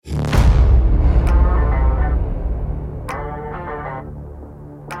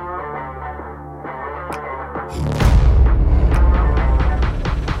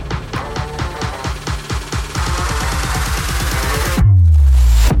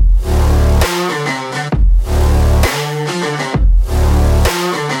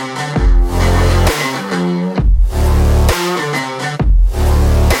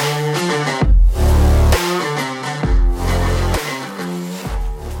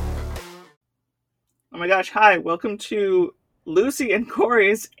my gosh, hi, welcome to Lucy and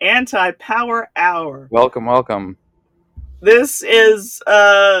Corey's Anti-Power Hour. Welcome, welcome. This is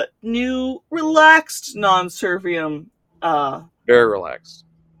a new relaxed non-servium. Very relaxed.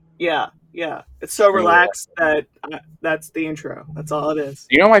 Yeah. It's so relaxed that that's the intro. That's all it is.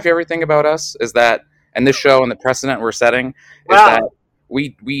 You know, my favorite thing about us is that, and this show and the precedent we're setting, is that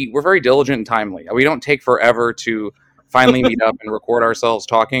we're very diligent and timely. We don't take forever to finally meet up and record ourselves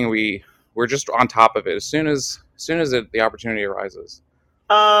talking. We're just on top of it as soon as the opportunity arises.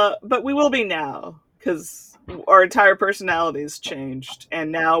 But we will be now, because our entire personalities changed, and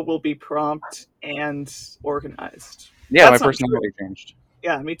now we'll be prompt and organized. Yeah, my personality changed.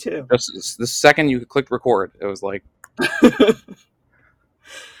 Yeah, me too. The second you clicked record, it was like, I'm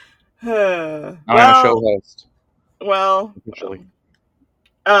a show host. Well, officially.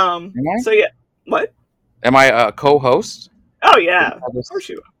 Am I? So yeah, what? Am I a co-host? Oh yeah, of course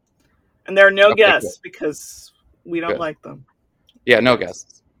you are. And there are no guests because we don't like them. Yeah, no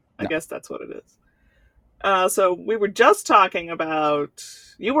guests. I guess that's what it is. So we were just talking about.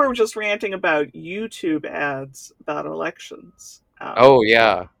 You were just ranting about YouTube ads about elections. Oh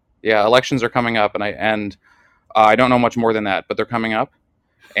yeah. Elections are coming up, and I don't know much more than that, but they're coming up,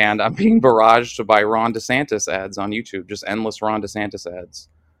 and I'm being barraged by Ron DeSantis ads on YouTube, just endless Ron DeSantis ads.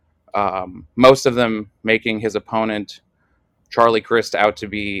 Most of them making his opponent Charlie Crist out to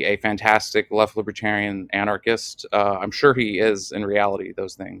be a fantastic left libertarian anarchist. I'm sure he is in reality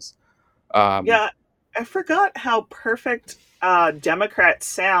those things. Yeah, I forgot how perfect Democrats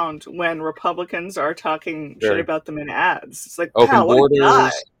sound when Republicans are talking shit about them in ads. It's like, open wow, borders. What a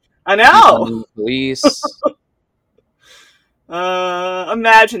guy. I know. Police.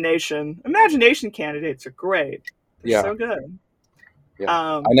 Imagination candidates are great. They're so good. Yeah.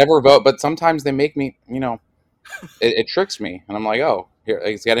 I never vote, but sometimes they make me, it tricks me, and I'm like, oh, here,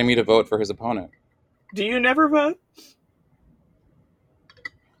 he's getting me to vote for his opponent. Do you never vote?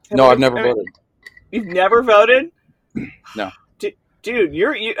 No, I've never voted. You've never voted? No. Dude,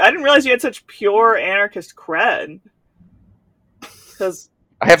 I didn't realize you had such pure anarchist cred. Because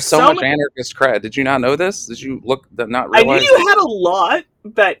I have so much anarchist cred. Did you not know this? Did you not realize? I knew you had a lot,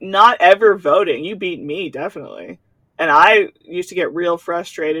 but not ever voting. You beat me, definitely. And I used to get real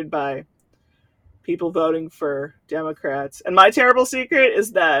frustrated by people voting for Democrats. And my terrible secret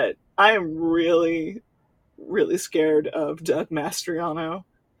is that I am really, really scared of Doug Mastriano.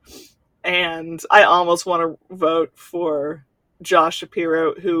 And I almost want to vote for Josh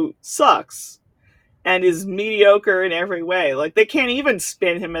Shapiro, who sucks and is mediocre in every way. Like, they can't even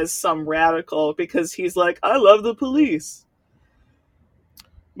spin him as some radical because he's like, I love the police.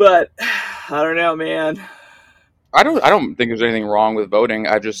 But I don't know, man. I don't think there's anything wrong with voting.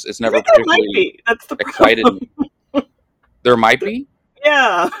 it's never particularly excited me. There might be?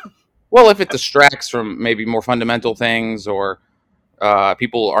 Yeah. Well, if it distracts from maybe more fundamental things, or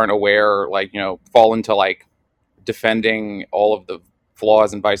people aren't aware, fall into defending all of the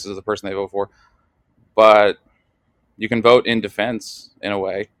flaws and vices of the person they vote for. But you can vote in defense in a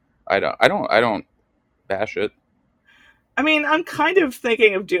way. I don't bash it. I mean, I'm kind of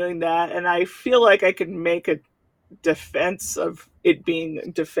thinking of doing that, and I feel like I could make a defense of it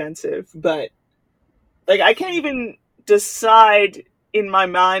being defensive, but I can't even decide in my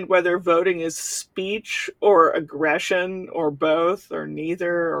mind whether voting is speech or aggression or both or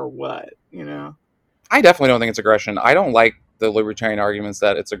neither or what, I definitely don't think it's aggression. I don't like the libertarian arguments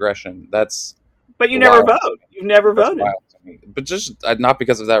that it's aggression. But you never vote. You've never voted. But just not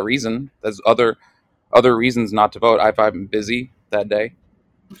because of that reason. There's other reasons not to vote. If I'm busy that day.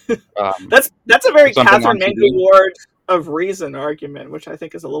 That's a very Catherine Mangu Ward of reason argument, which I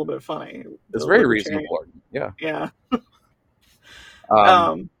think is a little bit funny. It's very reasonable. Yeah. Yeah.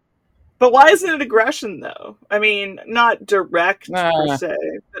 But why isn't it aggression though? I mean, not direct per se,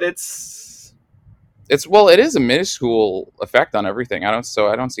 but it is a minuscule effect on everything. I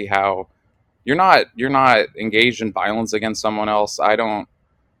don't see how you're not engaged in violence against someone else. But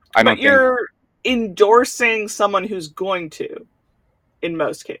you're endorsing someone who's going to, in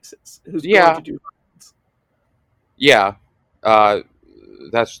most cases, who's going to do violence. Yeah,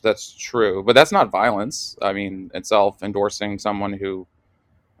 that's true, but that's not violence. I mean, itself endorsing someone who,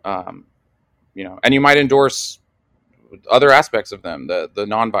 and you might endorse other aspects of them, the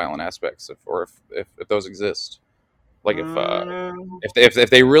non-violent aspects, if those exist. Like if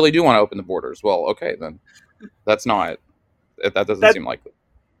they really do want to open the borders, well, okay, then that doesn't seem likely.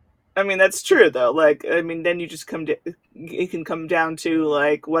 I mean, that's true though. Then you just it can come down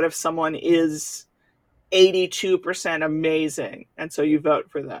to what if someone is 82% amazing, and so you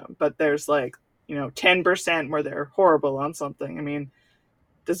vote for them, but there's 10% where they're horrible on something. I mean,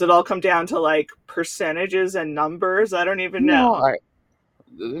 Does it all come down to like percentages and numbers? I don't even No, know.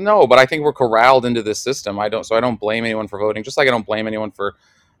 no, but I think we're corralled into this system. I don't blame anyone for voting, just like I don't blame anyone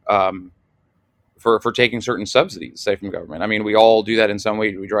um, for taking certain subsidies, say, from government. I mean, we all do that in some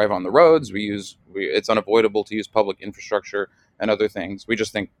way. We drive on the roads. It's unavoidable to use public infrastructure and other things. We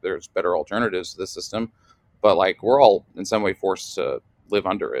just think there's better alternatives to this system, but like we're all in some way forced to live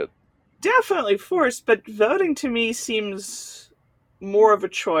under it. Definitely forced, but voting to me seems more of a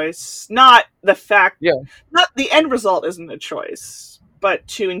choice. Not the fact, Yeah, not the end result isn't a choice, but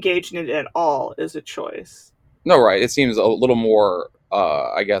to engage in it at all is a choice. no, right. It seems a little more,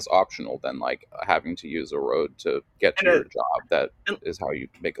 I guess, optional than like having to use a road to get to And, a, your job. That and is how you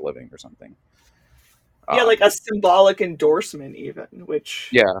make a living or something. yeah, like Um, a symbolic endorsement, even, which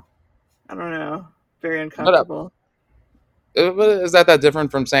yeah, I don't know, very but uncomfortable. is that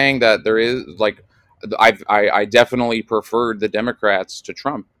different from saying that there is like I definitely preferred the Democrats to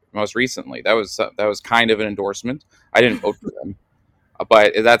Trump most recently. That was kind of an endorsement. I didn't vote for them,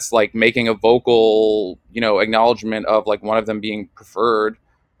 but that's like making a vocal, acknowledgement of like one of them being preferred.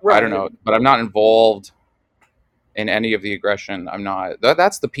 I don't Right. know, but I'm not involved in any of the aggression. I'm not.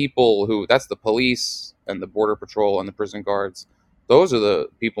 That's the people who. That's the police and the border patrol and the prison guards. Those are the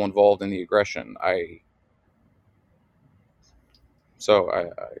people involved in the aggression. So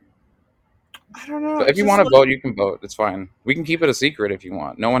I don't know. If It's you just want to like, vote, you can vote. It's fine. We can keep it a secret if you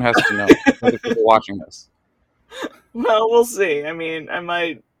want. No one has to know. For the people watching this. well, we'll see. I mean, I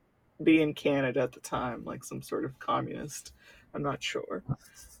might be in Canada at the time, like some sort of communist. I'm not sure.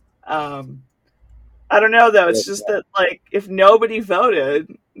 Um, I don't know though. It's just that like if nobody voted,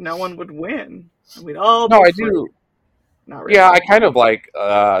 no one would win, and we'd all No, be I free. do. Not Yeah, I really. kind of like.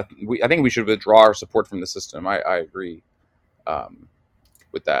 I think we should withdraw our support from the system. I agree um,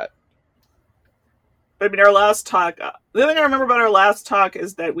 with that. But I mean, our last talk. The only thing I remember about our last talk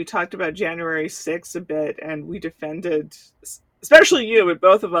is that we talked about January 6th a bit, and we defended, especially you, but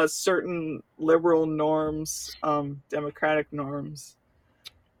both of us, certain liberal norms, democratic norms,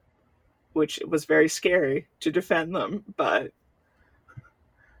 which was very scary to defend them. But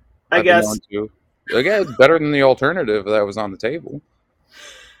I I've been guess, known to. Again, it's better than the alternative that was on the table.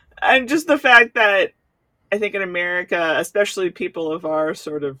 and just the fact that I think in America, especially people of our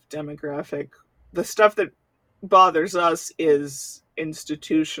sort of demographic, the stuff that bothers us is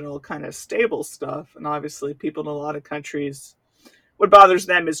institutional, kind of stable stuff. And obviously, people in a lot of countries, what bothers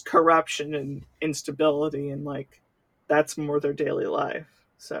them is corruption and instability, and like that's more their daily life.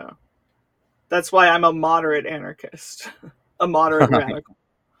 So that's why I'm a moderate anarchist, a moderate radical.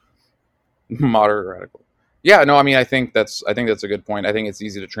 Moderate radical. Yeah, no, I mean, I think that's a good point. I think it's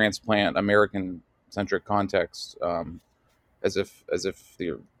easy to transplant American centric context, as if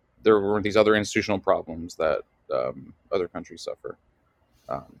there weren't these other institutional problems that other countries suffer.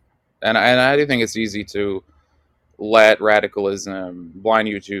 Um, and I do think it's easy to let radicalism blind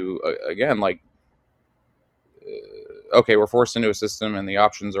you to, again, like, okay, we're forced into a system and the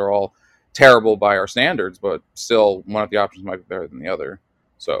options are all terrible by our standards, but still one of the options might be better than the other.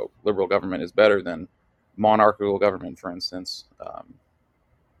 So liberal government is better than monarchical government, for instance.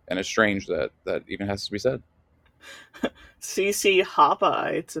 And it's strange that that even has to be said. CC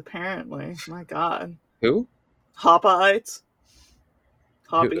Hoppaites, apparently. My God. Who? Hoppaites?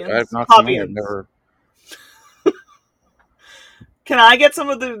 I'm Hoppians? not familiar. I've Hoppians. never. Can I get some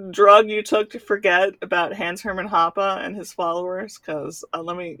of the drug you took to forget about Hans Hermann Hoppe and his followers? Because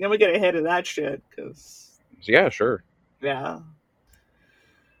let me get a hit of that shit. Because Yeah, sure. yeah,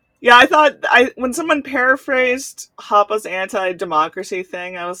 yeah. I thought I when someone paraphrased Hoppe's anti-democracy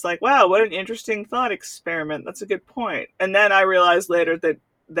thing, I was like, wow, what an interesting thought experiment. That's a good point. And then I realized later that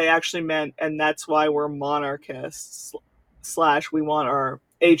they actually meant, and that's why we're monarchists slash we want our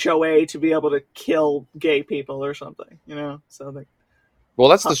HOA to be able to kill gay people or something. So like. Well,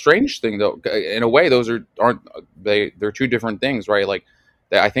 that's the strange thing, though. In a way, those aren't they? They're two different things, right? Like,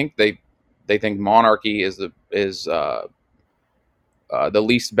 I think they think monarchy is the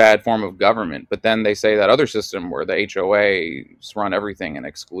least bad form of government, but then they say that other system where the HOAs run everything and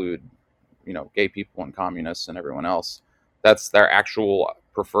exclude, gay people and communists and everyone else. That's their actual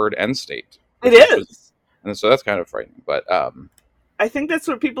preferred end state, It which is just, is. and so that's kind of frightening. But I think that's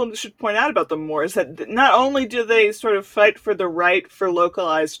what people should point out about them more is that not only do they sort of fight for the right for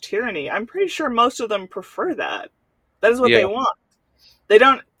localized tyranny, I'm pretty sure most of them prefer that. That is what yeah, they want. They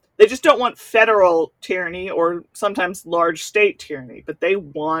don't they just don't want federal tyranny or sometimes large state tyranny, but they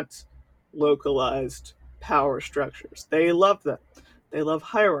want localized power structures. They love them. They love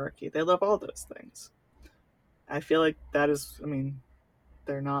hierarchy. They love all those things. I feel like that is I mean,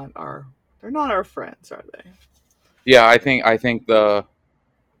 they're not our friends, are they? yeah. I think the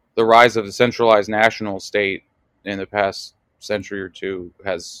the rise of the centralized national state in the past century or two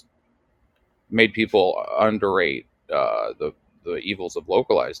has made people underrate the evils of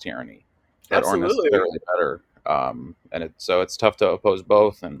localized tyranny that aren't Absolutely. necessarily better. So it's tough to oppose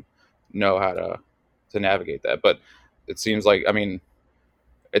both and know how to navigate that. But it seems like, I mean,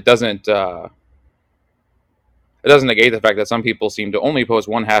 it doesn't it doesn't negate the fact that some people seem to only oppose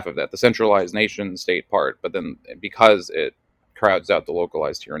one half of that, the centralized nation state part. But then because it crowds out the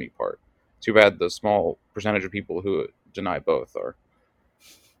localized tyranny part, too bad the small percentage of people who deny both are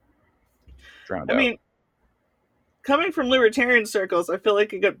drowned I out. mean, coming from libertarian circles, I feel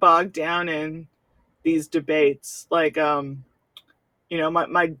like I get bogged down in these debates. Like, my oh, you know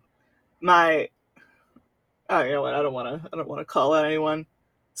what? I don't want to call out anyone.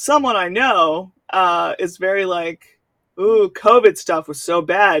 Someone I know is very like, ooh, COVID stuff was so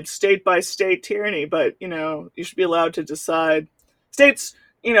bad, state by state tyranny. But you should be allowed to decide. States,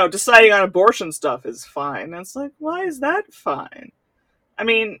 deciding on abortion stuff is fine. And it's like, why is that fine? I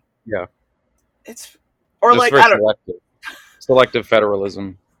mean, Yeah, it's or just like very I don't. selective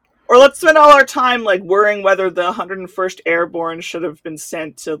federalism. Or let's spend all our time like worrying whether the 101st Airborne should have been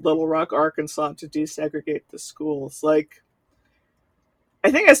sent to Little Rock, Arkansas to desegregate the schools. Like,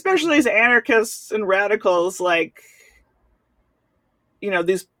 I think especially as anarchists and radicals, like,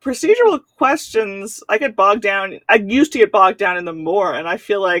 these procedural questions, I used to get bogged down in them more, and I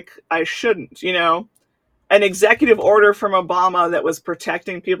feel like I shouldn't, An executive order from Obama that was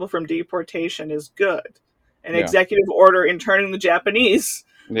protecting people from deportation is good. An Yeah, executive order interning the Japanese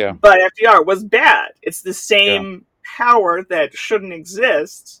yeah, by FDR was bad. It's the yeah, same power that shouldn't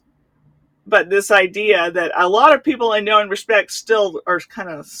exist. But this idea that a lot of people I know and respect still are kind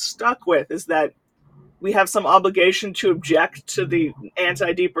of stuck with is that we have some obligation to object to the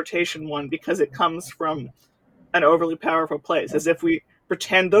anti-deportation one because it comes from an overly powerful place, as if we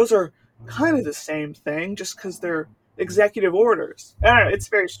pretend those are kind of the same thing just because they're executive orders. I don't know. It's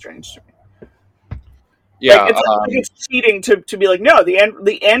very strange to me. Like yeah. it's cheating to be like, no, the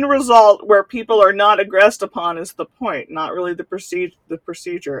end result where people are not aggressed upon is the point, not really the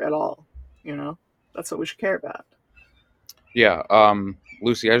procedure at all. That's what we should care about. Yeah.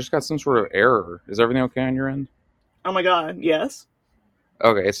 Lucy, I just got some sort of error. Is everything okay on your end? Oh my god, yes.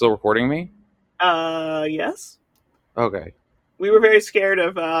 Okay, it's still recording me? Yes. Okay. We were very scared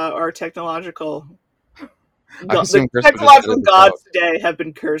of our technological. I The assume Chris would just technological edit this out. gods today have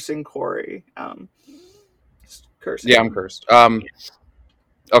been cursing Corey. Just cursing Yeah, I'm him. cursed.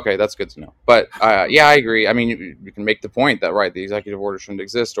 Okay, that's good to know. But yeah, I agree. I mean, you can make the point that, right, the executive order shouldn't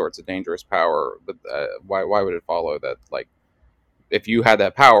exist or it's a dangerous power. But why would it follow that, like, if you had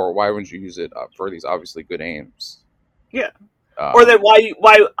that power, why wouldn't you use it for these obviously good aims? Yeah. Or that Um,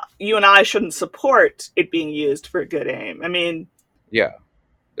 why you and I shouldn't support it being used for good aim. I mean, yeah,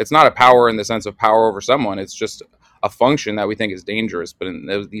 it's not a power in the sense of power over someone. It's just a function that we think is dangerous, but in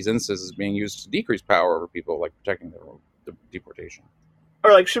these instances, being used to decrease power over people, like protecting their own deportation.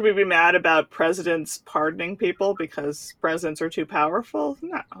 or like, should we be mad about presidents pardoning people because presidents are too powerful?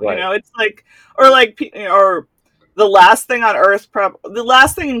 No, Right. it's like, or like, or the last thing on earth, the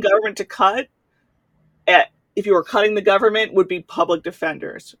last thing in government to cut, if you were cutting the government, would be public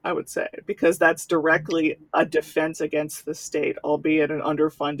defenders. I would say, because that's directly a defense against the state, albeit an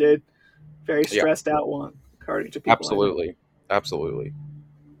underfunded, very Yeah. stressed out one, according to people I know. Absolutely. Absolutely.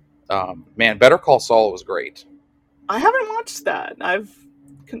 Man, Better Call Saul was great. I haven't watched that. I've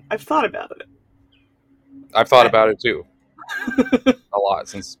thought about it. I've thought I, about it too a lot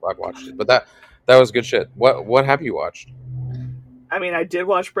since I've watched it. But that was good shit. What have you watched? I mean, I did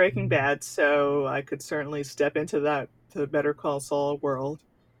watch Breaking Bad, so I could certainly step into that to the Better Call Saul world.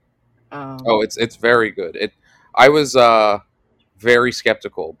 Oh, Um, it's very good. I was very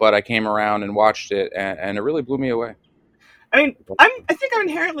skeptical, but I came around and watched it, and it really blew me away. I mean, I think I'm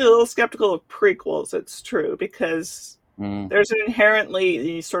inherently a little skeptical of prequels. It's true because Mm, there's an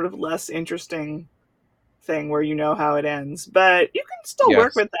inherently sort of less interesting thing where you know how it ends, but you can still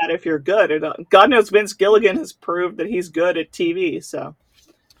work yes, with that if you're good. God knows Vince Gilligan has proved that he's good at TV. So,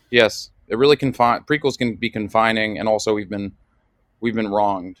 yes, it really prequels can be confining, and also we've been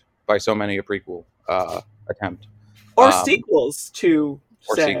wronged by so many a prequel attempt or um, sequels to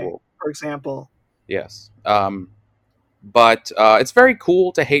or say, sequel. for example. Yes, but it's very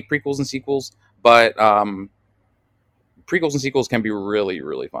cool to hate prequels and sequels, but prequels and sequels can be really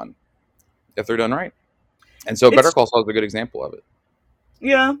really fun if they're done right. And so Better It's Call Saul is a good example of it.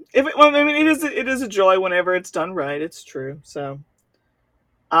 Yeah. Well, I mean, it is a joy whenever it's done right. It's true. So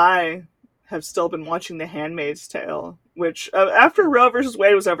I have still been watching The Handmaid's Tale, which after Roe versus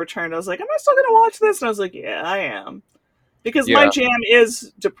Wade was overturned, I was like, am I still going to watch this? And I was like, yeah, I am. because my Yeah. jam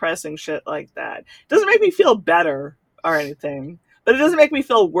is depressing shit like that. It doesn't make me feel better or anything, but it doesn't make me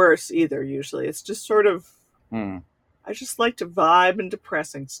feel worse either. Usually, it's just sort of Hmm. I just like to vibe and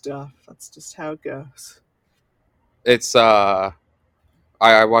depressing stuff. That's just how it goes. It's I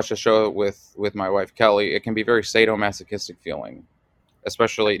watched a show with my wife Kelly. It can be very sadomasochistic feeling,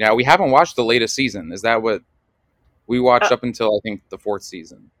 especially now. We haven't watched the latest season. Is that what we watched Uh, up until I think the fourth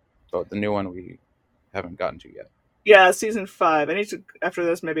season? But the new one we haven't gotten to yet. yeah, season 5. I need to after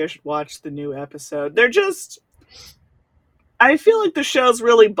this. Maybe I should watch the new episode. They're just. I feel like the show's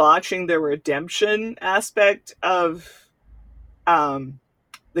really botching the redemption aspect of um,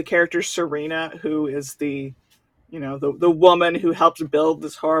 the character Serena, who is the woman who helped build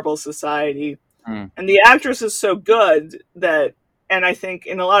this horrible society. Hmm. And the actress is so good that, and I think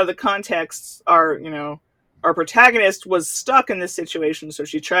in a lot of the contexts, our protagonist was stuck in this situation, so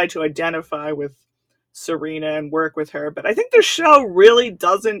she tried to identify with Serena and work with her. But I think the show really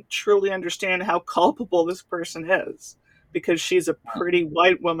doesn't truly understand how culpable this person is, because she's a pretty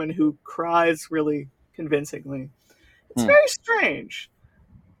white woman who cries really convincingly. It's Hmm. very strange.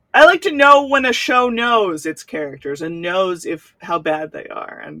 I like to know when a show knows its characters and knows if how bad they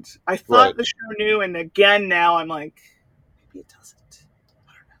are. And I Right. thought the show knew, and again now I'm like, maybe it doesn't.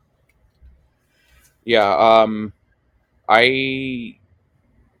 Yeah. I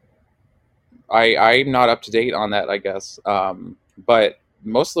I'm not up to date on that, I guess. But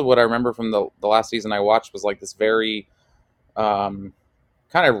most of what I remember from the last season I watched was like this very um,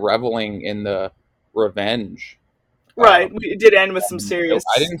 kind of reveling in the revenge. Right. Um, It did end with some and I serious.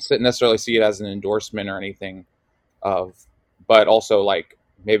 didn't necessarily see it as an endorsement or anything of, but also like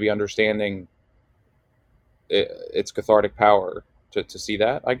maybe understanding its cathartic power to see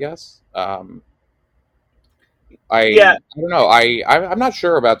that. I guess. Yeah. I don't know. I'm not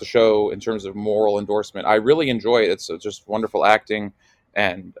sure about the show in terms of moral endorsement. I really enjoy it. It's just wonderful acting,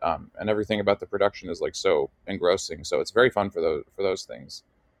 and everything about the production is like so engrossing. So it's very fun for those things.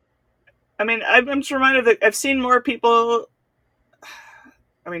 I mean, I'm just reminded that I've seen more people.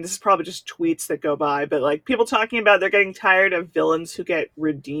 I mean, this is probably just tweets that go by, but like people talking about they're getting tired of villains who get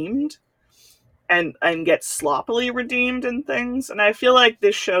redeemed and get sloppily redeemed and things. And I feel like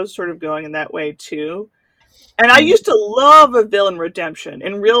this show's sort of going in that way too. And I Mm. used to love a villain redemption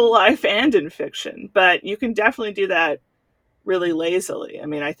in real life and in fiction, but you can definitely do that really lazily. I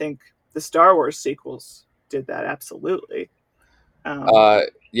mean, I think the Star Wars sequels did that absolutely. Um, Uh,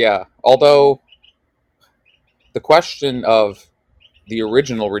 yeah. Although the question of the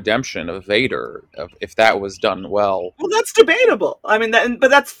original redemption of Vader, of if that was done well, well, that's debatable. I mean, but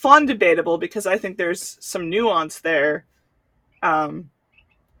that's fun debatable because I think there's some nuance there. Um,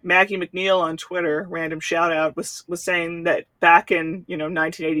 Maggie McNeil on Twitter, random shout out, was saying that back in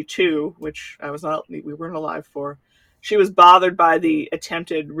 1982, which I was not, we weren't alive for, she was bothered by the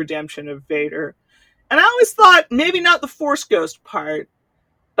attempted redemption of Vader, and I always thought maybe not the Force Ghost part,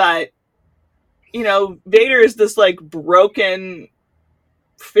 but Vader is this like broken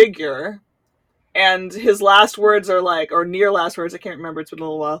figure, and his last words are like, or near last words, I can't remember, it's been a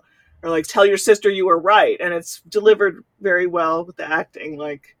little while, are like, "Tell your sister you were right," and it's delivered very well with the acting,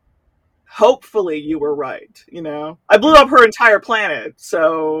 like hopefully you were right. I blew up her entire planet,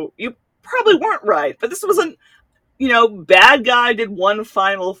 so you probably weren't right, but this wasn't, bad guy did one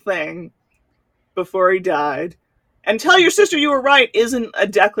final thing before he died. And tell your sister you were right isn't a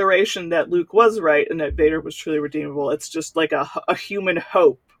declaration that Luke was right and that Vader was truly redeemable. It's just like a human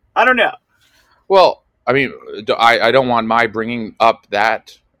hope. I don't know. well, I mean, I don't want my bringing up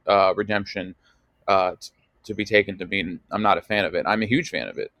that redemption to be taken to mean I'm not a fan of it. I'm a huge fan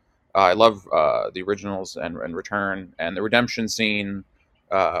of it. I love the originals and Return, and the redemption scene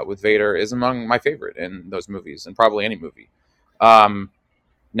with Vader is among my favorite in those movies, and probably any movie. Um,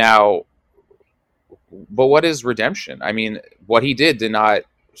 now, but what is redemption? I mean, what he did not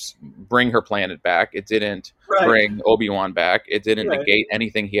bring her planet back. It didn't Right. bring Obi-Wan back. It didn't Right. negate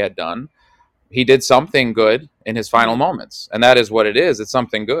anything he had done. He did something good in his final Mhm. moments, and that is what it is. It's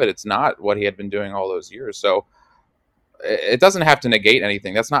something good. It's not what he had been doing all those years. So it doesn't have to negate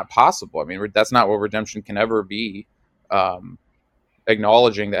anything. That's not possible. I mean, that's not what redemption can ever be. Um,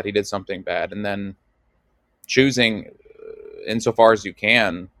 Acknowledging that he did something bad and then choosing, insofar as you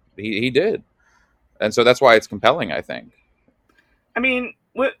can, he did, and so that's why it's compelling. I think. I mean,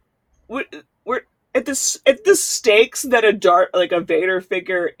 we're at the stakes that a dark like a Vader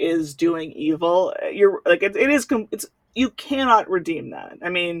figure is doing evil. You're like it is it's you cannot redeem that. I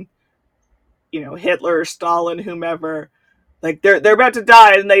mean, Hitler, Stalin, whomever, like they're about to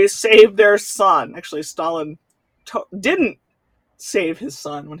die and they save their son. Actually, Stalin didn't save his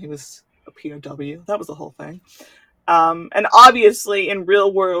son when he was a POW. That was the whole thing. And obviously, in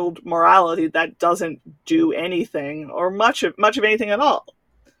real world morality, that doesn't do anything or much of anything at all.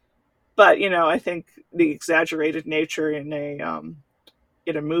 But I think the exaggerated nature in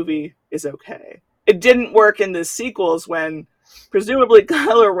a movie is okay. It didn't work in the sequels when presumably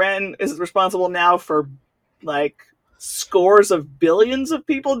Kylo Ren is responsible now for like scores of billions of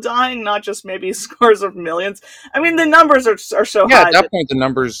people dying, not just maybe scores of millions. I mean, the numbers are so Yeah, at high that that point, the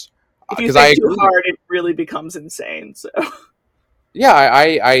numbers, if you because I think too agree. hard, it really becomes insane. So Yeah,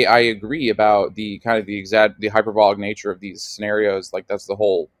 I agree about the kind of the hyperbolic nature of these scenarios. Like that's the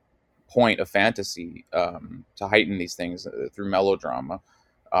whole point of fantasy, to heighten these things through melodrama.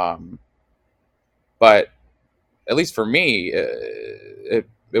 Um, but at least for me,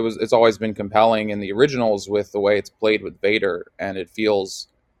 it's always been compelling in the originals with the way it's played with Vader, and it feels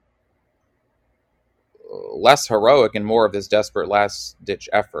less heroic and more of this desperate last ditch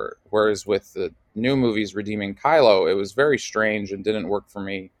effort. Whereas with the new movies redeeming Kylo, it was very strange and didn't work for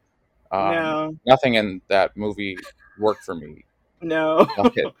me. no, Nothing in that movie worked for me. no.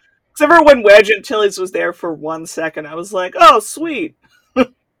 Okay. Except for when Wedge Antilles was there for 1 second, I was like, "Oh, sweet."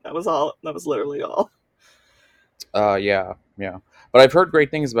 That was all. That was literally all. Yeah, yeah. But I've heard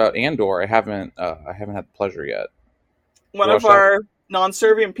great things about Andor. I haven't had the pleasure yet. Did One you of watch that? our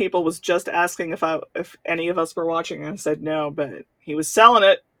non-Servian people was just asking if any of us were watching, and I said no, but he was selling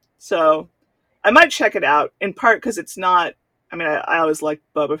it, so I might check it out. In part because it's not. I mean, I always liked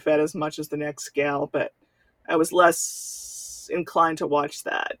Boba Fett as much as the next Gal, but I was less inclined to watch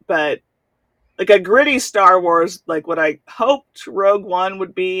that. But like a gritty Star Wars, like what I hoped Rogue One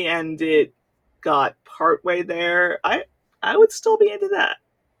would be, and it got partway there. I would still be into that,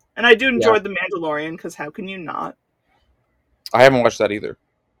 and I do Yeah, enjoy The Mandalorian because how can you not? I haven't watched that either.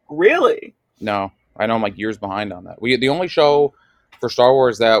 Really? No, I know I'm like years behind on that. The only show for Star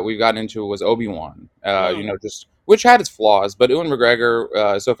Wars that we got into was Obi-Wan. Mm. Just which had its flaws, but Ewan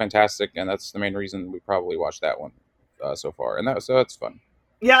McGregor is so fantastic, and that's the main reason we probably watched that one so far, and that's fun.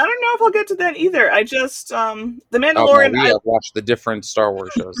 Yeah, I don't know if I'll get to that either. I just The Oh no, Mandalorian. we have watched the different Star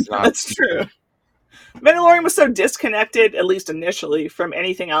Wars shows, not That's true. Mandalorian was so disconnected, at least initially, from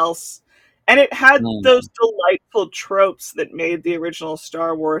anything else, and it had those Mm, delightful tropes that made the original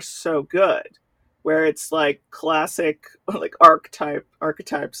Star Wars so good, where it's like classic, like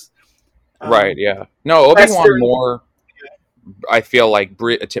archetypes, right. um, Yeah. No, Obi-Wan Western. more. I feel like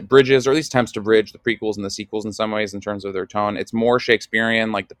bridges, or at least attempts to bridge the prequels and the sequels in some ways in terms of their tone. It's more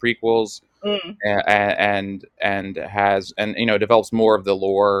Shakespearean, like the prequels, Mm, and has and develops more of the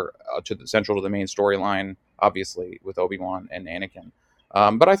lore to the central to the main storyline. Obviously, with Obi-Wan and Anakin,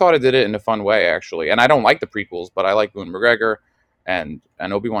 but I thought it did it in a fun way actually. And I don't like the prequels, but I like Ewan McGregor, and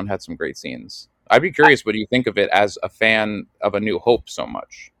Obi-Wan had some great scenes. I'd be curious, what do you think of it as a fan of A New Hope so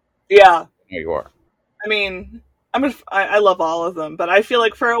much? yeah, I know you are. I mean, I love all of them, but I feel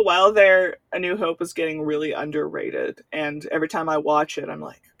like for a while there, A New Hope was getting really underrated, and every time I watch it, I'm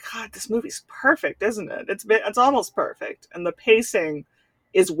like, God, this movie's perfect, isn't it? It's almost perfect, and the pacing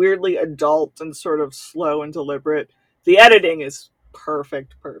is weirdly adult and sort of slow and deliberate. The editing is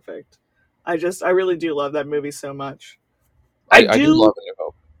perfect. I really do love that movie so much. I I do do, love A New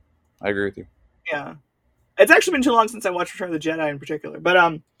Hope. I agree with you. yeah. It's actually been too long since I watched Return of the Jedi in particular, but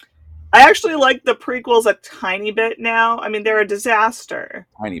I actually like the prequels a tiny bit now. I mean, they're a disaster,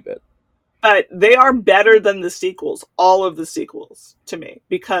 Tiny bit. but they are better than the sequels, all of the sequels to me,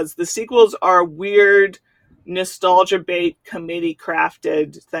 because the sequels are weird, nostalgia bait, committee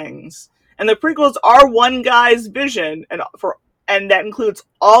crafted things. And the prequels are one guy's vision, and that includes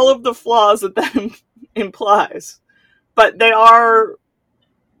all of the flaws that implies. But they are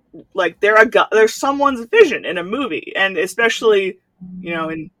like they're someone's vision in a movie, and especially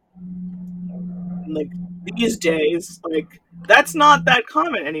in like these days, like that's not that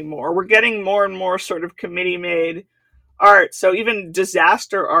common anymore. We're getting more and more sort of committee made art. So even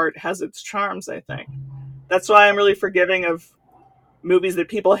disaster art has its charms, I think. That's why I'm really forgiving of movies that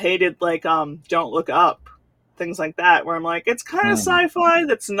people hated, like Don't Look Up, things like that, where I'm like, it's kind of Mm, sci-fi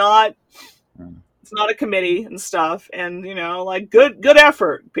that's not mm, it's not a committee and stuff, and like good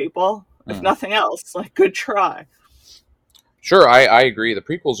effort, people. If mm. nothing else, like good try. Sure, I agree. The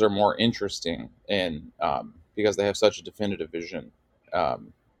prequels are more interesting in because they have such a definitive vision,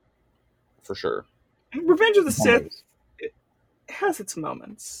 um, for sure. Revenge of the In some Sith ways. has its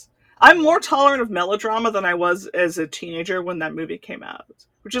moments. I'm more tolerant of melodrama than I was as a teenager when that movie came out,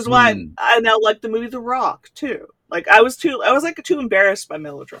 which is why Hmm. I now like the movie The Rock too. Like I was like too embarrassed by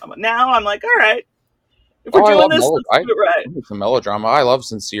melodrama. Now I'm like, all right, if we're Oh, I doing love this, let's do it right. some melodrama. I love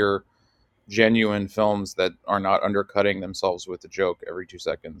sincere genuine films that are not undercutting themselves with a joke every 2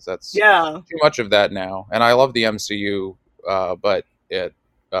 seconds. That's Yeah, too much of that now. And I love the MCU, but it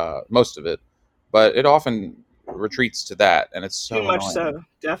most of it, but it often retreats to that, and it's too so much annoying. so,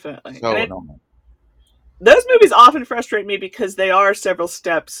 definitely. So annoying. Those movies often frustrate me because they are several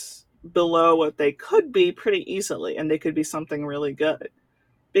steps below what they could be pretty easily, and they could be something really good.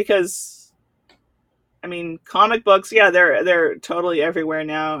 Because, I mean, comic books, yeah, they're totally everywhere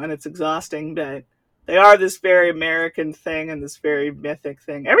now, and it's exhausting, but they are this very American thing and this very mythic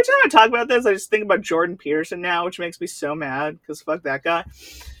thing. Every time I talk about this, I just think about Jordan Peterson now, which makes me so mad, because fuck that guy.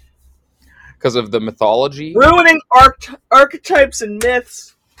 Because of the mythology. Ruining archetypes and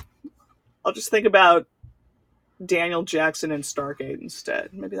myths. I'll just think about Daniel Jackson and Stargate instead.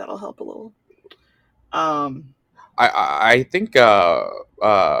 Maybe that'll help a little. I think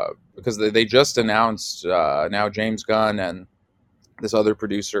because they just announced now James Gunn and this other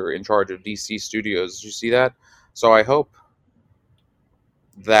producer in charge of DC Studios. Did you see that? So I hope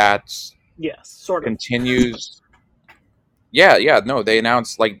that Yes, sort of continues. Yeah. No, they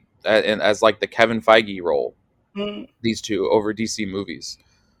announced like as like the Kevin Feige role. These two over DC movies.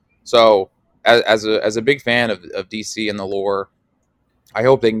 So as a big fan of DC and the lore, I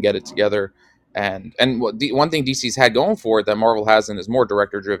hope they can get it together. And one thing DC's had going for it that Marvel hasn't is more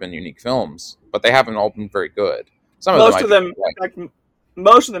director-driven, unique films, but they haven't all been very good. Most of them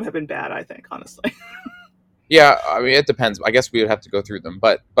have been bad, I think, honestly. Yeah, I mean, it depends. I guess we would have to go through them,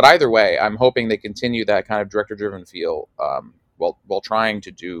 but either way, I'm hoping they continue that kind of director-driven feel, while trying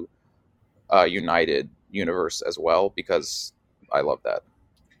to do United Universe as well, because I love that.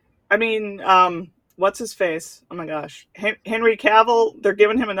 I mean, what's his face? Oh my gosh, Henry Cavill. They're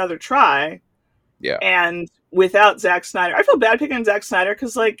giving him another try. Yeah. And without Zack Snyder, I feel bad picking on Zack Snyder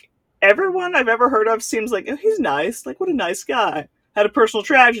because, like, everyone I've ever heard of seems like, oh, he's nice. Like, what a nice guy. Had a personal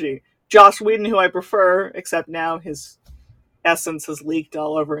tragedy. Joss Whedon, who I prefer, except now his essence has leaked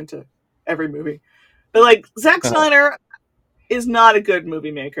all over into every movie. But, like, Zack Snyder is not a good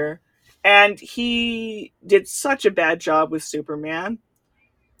movie maker. And he did such a bad job with Superman.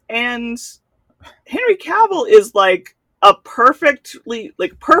 And Henry Cavill is, like, a perfect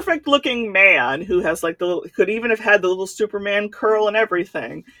looking man who has like could even have had the little Superman curl and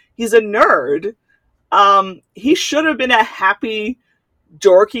everything. He's a nerd. He should have been a happy,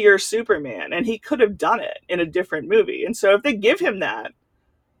 dorkier Superman, and he could have done it in a different movie. And so if they give him that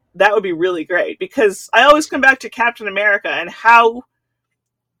would be really great, because I always come back to Captain America and how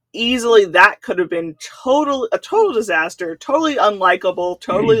easily that could have been a total disaster, totally unlikable,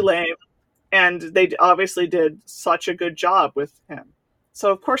 totally lame. And they obviously did such a good job with him.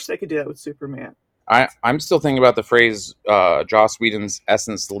 So, of course, they could do that with Superman. I'm still thinking about the phrase Joss Whedon's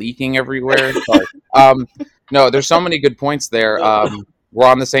essence leaking everywhere. No, there's so many good points there. We're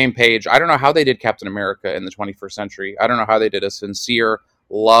on the same page. I don't know how they did Captain America in the 21st century. I don't know how they did a sincere,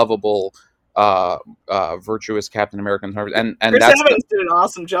 lovable, virtuous Captain America. And Chris Evans did an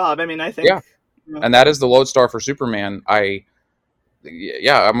awesome job. I mean, I think... Yeah, and that is the lodestar for Superman. I'm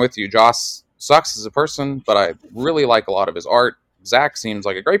with you. Joss sucks as a person, but I really like a lot of his art. Zach seems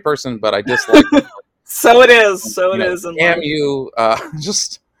like a great person, but I dislike him. So it is. Damn you.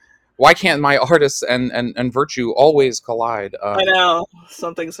 Just, why can't my artists and virtue always collide? I know.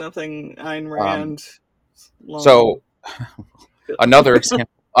 Something Ayn Rand. So, another example.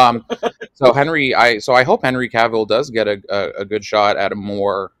 So I hope Henry Cavill does get a good shot at a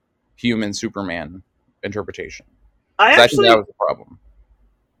more human Superman interpretation. I think that was the problem.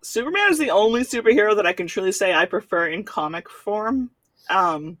 Superman is the only superhero that I can truly say I prefer in comic form.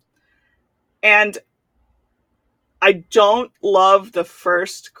 And I don't love the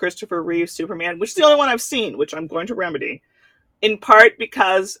first Christopher Reeve Superman, which is the only one I've seen, which I'm going to remedy. In part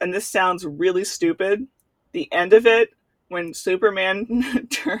because, and this sounds really stupid, the end of it, when Superman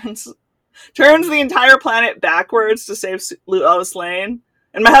turns the entire planet backwards to save Lois Lane,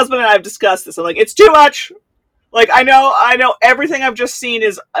 and my husband and I have discussed this. I'm like, it's too much. Like, I know everything I've just seen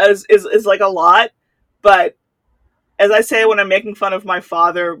is like a lot, but as I say when I'm making fun of my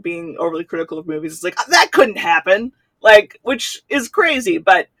father being overly critical of movies, it's like, that couldn't happen, like, which is crazy,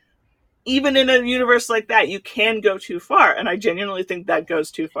 but even in a universe like that, you can go too far, and I genuinely think that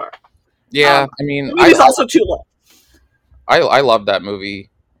goes too far. Yeah, I mean... It's also too long. I love that movie.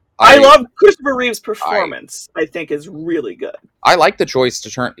 I love Christopher Reeve's performance. I think is really good. I like the choice to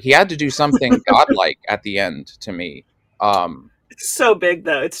turn. He had to do something godlike at the end to me. It's so big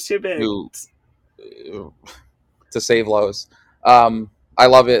though. It's too big to save Lois. I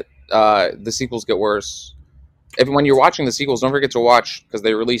love it. The sequels get worse. When you're watching the sequels, don't forget to watch, because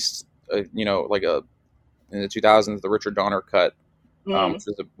they released, in the 2000s, the Richard Donner cut Mm.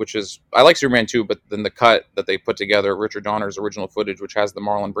 which is I like Superman 2, but then the cut that they put together, Richard Donner's original footage, which has the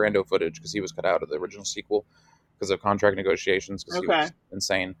Marlon Brando footage because he was cut out of the original sequel because of contract negotiations because he Okay. was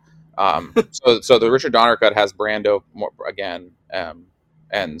insane. So the Richard Donner cut has Brando more, again,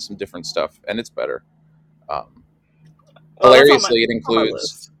 and some different stuff, and it's better. Well, Hilariously, it that's on my includes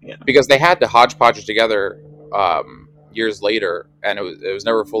list. Yeah. because they had to hodgepodge it together years later, and it was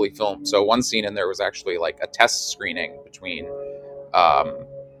never fully filmed. So one scene in there was actually like a test screening between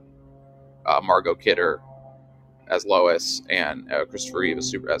Margot Kidder as Lois and Christopher Reeve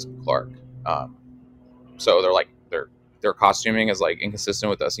as Clark. So their costuming is like inconsistent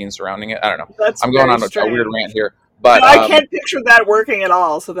with the scenes surrounding it. I don't know. That's I'm going on a weird rant here, but I can't picture that working at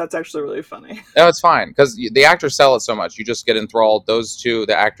all. So that's actually really funny. No, it's fine because the actors sell it so much. You just get enthralled. Those two,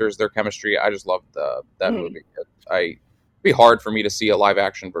 the actors, their chemistry. I just loved that movie. It'd be hard for me to see a live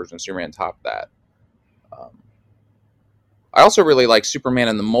action version of Superman top that. I also really like Superman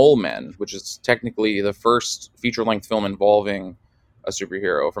and the Mole Men, which is technically the first feature length film involving a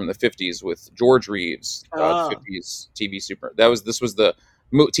superhero from the 50s with George Reeves, the 50s TV super. This was the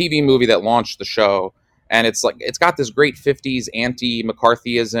TV movie that launched the show, and it's got this great 50s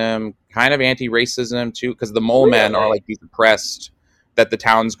anti-McCarthyism, kind of anti-racism too, because the Mole Men are like these oppressed that the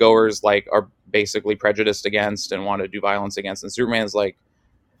townsgoers like are basically prejudiced against and want to do violence against, and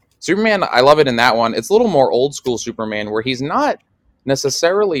Superman, I love it in that one. It's a little more old school Superman, where he's not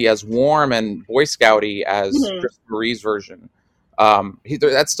necessarily as warm and Boy Scouty as Christopher Reeve's version.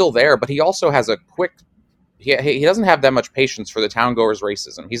 That's still there, but he also has a quick. He doesn't have that much patience for the towngoers'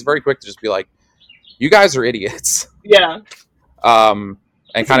 racism. He's very quick to just be like, "You guys are idiots." Yeah. And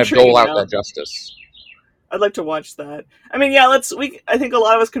that's kind of dole out that justice. I'd like to watch that. I mean, yeah, I think a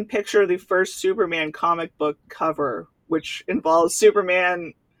lot of us can picture the first Superman comic book cover, which involves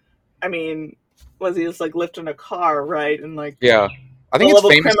Superman. I mean, was he just like lifting a car, right? And like, yeah, I think it's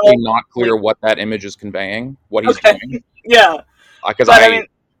famously not clear what that image is conveying, what he's doing. Yeah, because I mean,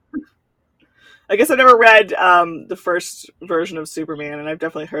 I guess I never read the first version of Superman, and I've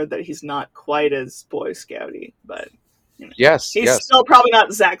definitely heard that he's not quite as Boy Scouty, but you know, he's still probably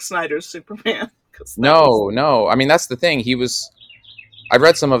not Zack Snyder's Superman. No. I mean, that's the thing. I've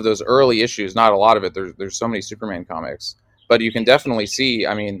read some of those early issues, not a lot of it. There's so many Superman comics. But you can definitely see,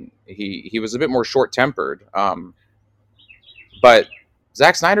 I mean, he was a bit more short-tempered. But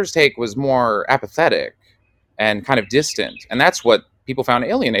Zack Snyder's take was more apathetic and kind of distant. And that's what people found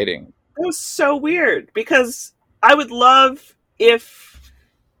alienating. It was so weird, because I would love if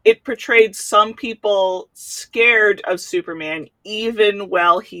it portrayed some people scared of Superman, even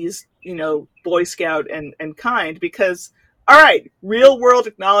while he's, Boy Scout and kind. Because, all right, real-world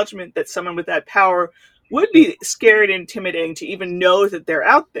acknowledgement that someone with that power would be scared and intimidating to even know that they're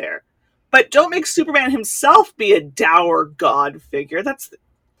out there. But don't make Superman himself be a dour god figure.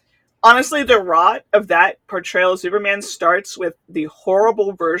 Honestly, the rot of that portrayal of Superman starts with the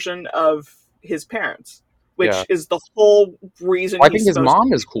horrible version of his parents, which is the whole reason. Well, I think his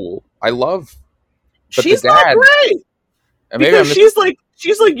mom is cool. I love. She's not great. Because she's like,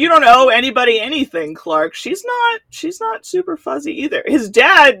 you don't owe anybody anything, Clark. She's not super fuzzy either. His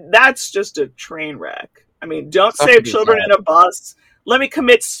dad, that's just a train wreck. I mean, don't save children in a bus. Let me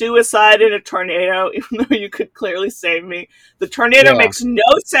commit suicide in a tornado, even though you could clearly save me. The tornado makes no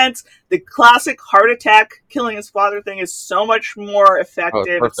sense. The classic heart attack killing his father thing is so much more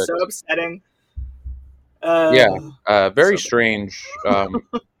effective. It's so upsetting. Very strange.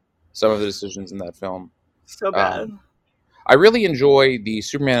 Some of the decisions in that film. So bad. I really enjoy the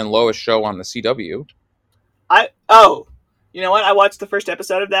Superman and Lois show on the CW. You know what? I watched the first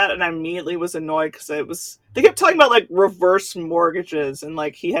episode of that, and I immediately was annoyed because they kept talking about like reverse mortgages and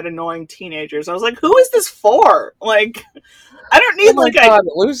like he had annoying teenagers. I was like, who is this for? Like, I don't need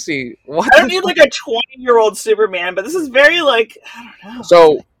Lucy. What? I don't need like a 20-year-old Superman, but this is very like, I don't know.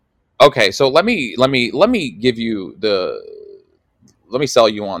 So, okay, so let me give you let me sell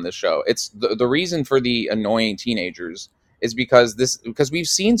you on this show. It's the reason for the annoying teenagers is because we've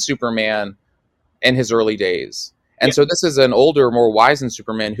seen Superman in his early days. And so this is an older, more wizened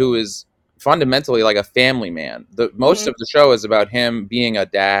Superman who is fundamentally like a family man. Most of the show is about him being a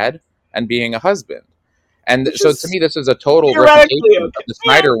dad and being a husband. And so to me, this is a total replication of the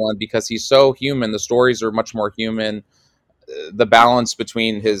Snyder one because he's so human. The stories are much more human. The balance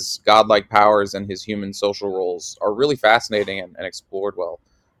between his godlike powers and his human social roles are really fascinating and explored well.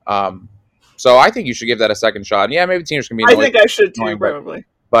 So I think you should give that a second shot. And yeah, maybe teenagers can be annoyed. I think I should too, probably.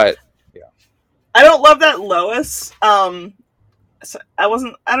 But I don't love that Lois. I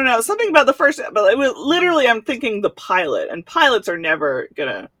don't know, something about the first, but it was literally, I'm thinking the pilot, and pilots are never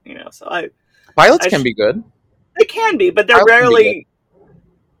gonna, so pilots can be good. They can be, but they're rarely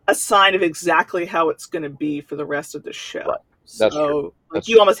a sign of exactly how it's going to be for the rest of the show. Right. That's so true. That's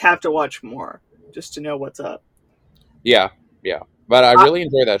you almost have to watch more just to know what's up. Yeah, yeah. But I really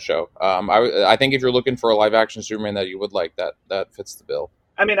enjoy that show. I think if you're looking for a live action Superman that you would like, that fits the bill.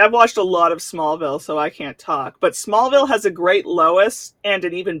 I mean, I've watched a lot of Smallville, so I can't talk. But Smallville has a great Lois and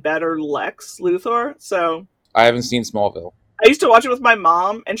an even better Lex Luthor. So I haven't seen Smallville. I used to watch it with my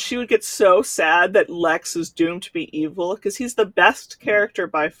mom, and she would get so sad that Lex is doomed to be evil because he's the best character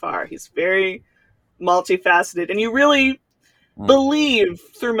by far. He's very multifaceted, and you really believe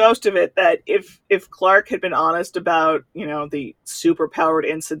through most of it that if Clark had been honest about, you know, the superpowered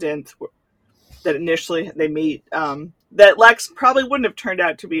incident that initially they meet, that Lex probably wouldn't have turned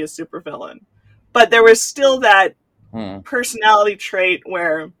out to be a supervillain. But there was still that personality trait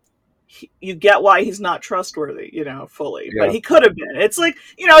where you get why he's not trustworthy, you know, fully. Yeah. But he could have been. It's like,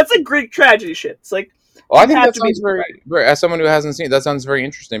 you know, it's like Greek tragedy shit. It's like, well, I think that sounds very, as someone who hasn't seen it, that sounds very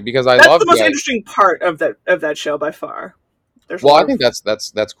interesting because that's the most interesting part of that show by far. Well, I think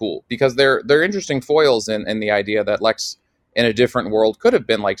that's cool because they're interesting foils in the idea that Lex in a different world could have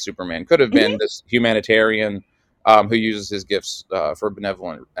been like Superman, could have been this humanitarian who uses his gifts for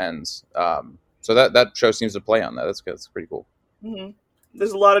benevolent ends. So that show seems to play on that. That's pretty cool. Mm-hmm.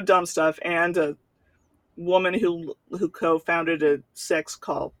 There's a lot of dumb stuff and a woman who co-founded a sex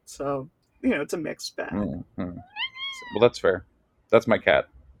cult. So, you know, it's a mixed bag. Mm-hmm. Well, that's fair. That's my cat.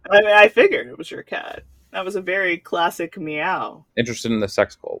 I mean, I figured it was your cat. That was a very classic meow. Interested in the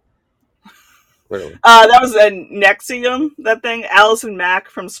sex cult. Clearly. That was a Nexium, that thing. Allison Mack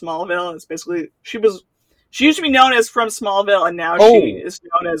from Smallville. It's basically, she used to be known as from Smallville, and now she is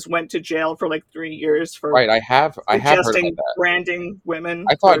known as went to jail for like 3 years for I have heard about that. Branding women.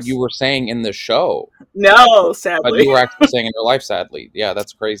 I thought you were saying in the show. No, sadly. But you were actually saying in your life, sadly. Yeah,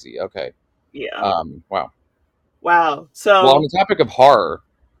 that's crazy. Okay. Yeah. Wow. So, well, on the topic of horror,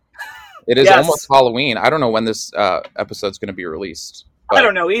 it is almost Halloween. I don't know when this episode's going to be released. But I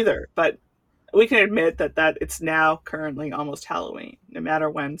don't know either, but we can admit that it's now currently almost Halloween, no matter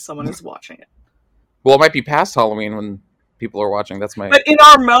when someone is watching it. Well, it might be past Halloween when people are watching. That's my. But in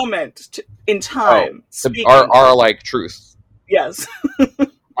our moment in time, our like truth. Yes.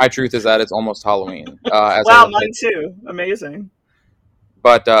 My truth is that it's almost Halloween. Wow, mine too. Amazing.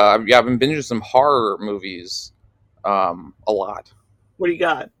 But I've been binging some horror movies, a lot. What do you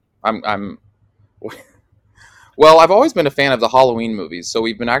got? I'm. Well, I've always been a fan of the Halloween movies, so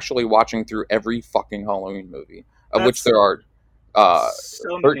we've been actually watching through every fucking Halloween movie, of which there are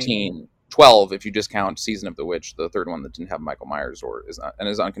 13. 12 if you just count Season of the Witch, the third one that didn't have Michael Myers is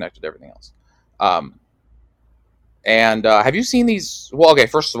unconnected to everything else. And have you seen these? Well, okay,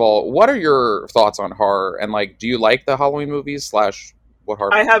 first of all, what are your thoughts on horror? And like, do you like the Halloween movies / what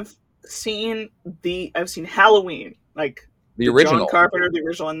horror? I've seen Halloween, like the original John Carpenter, the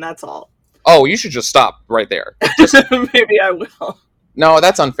original, and that's all. Oh, you should just stop right there. Maybe I will. No,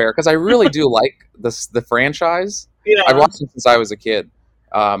 that's unfair because I really do like the franchise. Yeah, I've watched it since I was a kid.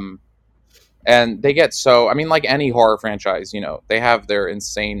 And they get like any horror franchise, you know, they have their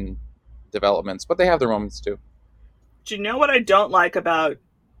insane developments, but they have their moments too. Do you know what I don't like about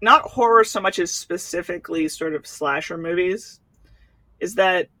not horror so much as specifically sort of slasher movies? Is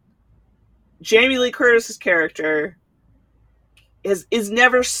that Jamie Lee Curtis's character is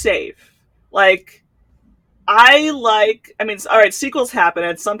never safe. Like, all right, sequels happen,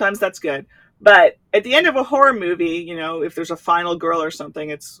 and sometimes that's good. But at the end of a horror movie, you know, if there's a final girl or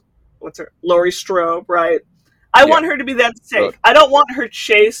something, it's, Laurie Strode, right? I want her to be that safe. Right. I don't want her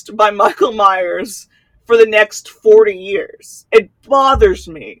chased by Michael Myers for the next 40 years. It bothers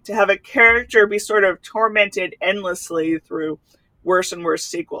me to have a character be sort of tormented endlessly through worse and worse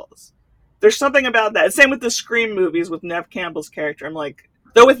sequels. There's something about that. Same with the Scream movies with Neve Campbell's character. I'm like,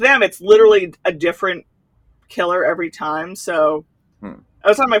 though with them, it's literally a different killer every time. So I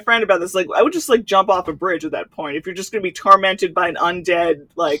was talking to my friend about this. Like, I would just like jump off a bridge at that point if you're just going to be tormented by an undead,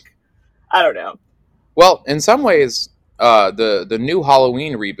 like, I don't know. Well, in some ways, the new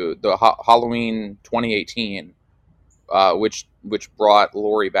Halloween reboot, the Halloween 2018, which brought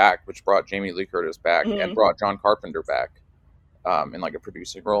Laurie back, which brought Jamie Lee Curtis back, and brought John Carpenter back in like a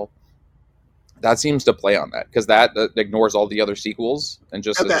producing role. That seems to play on that because that ignores all the other sequels and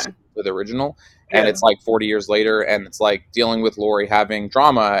just is the original. And it's like 40 years later, and it's like dealing with Laurie having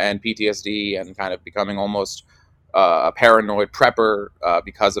trauma and PTSD and kind of becoming almost a paranoid prepper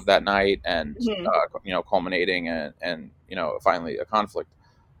because of that night, and culminating and finally a conflict.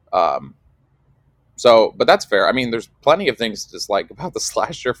 But that's fair. I mean, there's plenty of things to dislike about the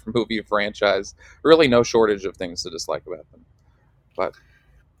slasher movie franchise. Really, no shortage of things to dislike about them. But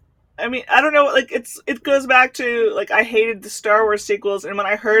I mean, I don't know. Like, it goes back to like I hated the Star Wars sequels, and when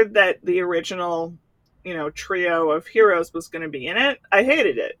I heard that the original, trio of heroes was going to be in it, I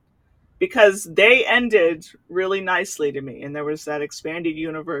hated it because they ended really nicely to me, and there was that expanded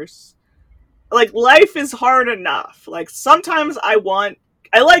universe. Like, life is hard enough. Like, sometimes I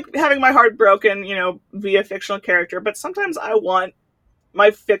like having my heart broken, via fictional character, but sometimes I want my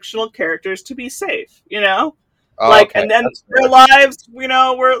fictional characters to be safe, Oh, okay, and then that's their fair. lives,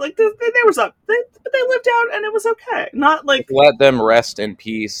 were like, there was but they lived out and it was okay. Not Like, like, let them rest in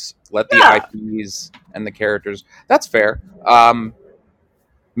peace. Let the yeah, IPs and the characters. That's fair.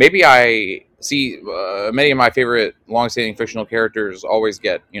 Maybe I see many of my favorite long-standing fictional characters always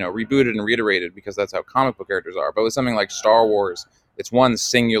get rebooted and reiterated because that's how comic book characters are. But with something like Star Wars, it's one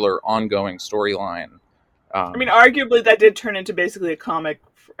singular ongoing storyline. I mean, Um, arguably that did turn into basically a comic.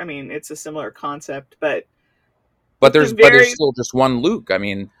 I mean, it's a similar concept, but but with the there's very, still just one Luke. I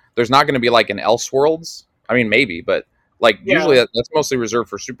mean, there's not going to be like an Elseworlds. I mean, maybe, but like usually yeah, that's mostly reserved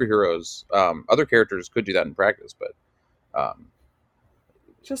for superheroes. Other characters could do that in practice, but um,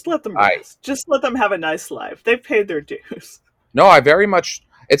 just let them I rest. Just let them have a nice life. They've paid their dues. no, I very much.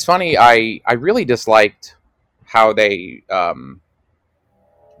 It's funny. I really disliked how they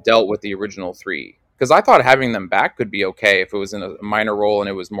dealt with the original three because I thought having them back could be okay if it was in a minor role and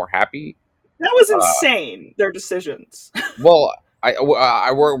it was more happy. That was Uh, insane. Their decisions. well,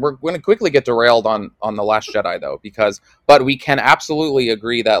 we're going to quickly get derailed on the Last Jedi though but we can absolutely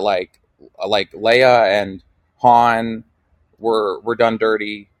agree that like Leia and Han were done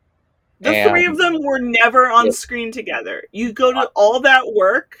dirty The three of and them were never on yeah, screen together. You go to all that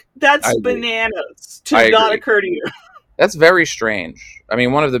work, I that's agree. bananas I to not agree. occur to you. That's very strange. I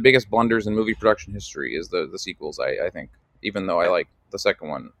mean, one of the biggest blunders in movie production history is the sequels. I think, even though I like the second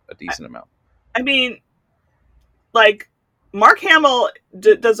one a decent amount. I mean, like, Mark Hamill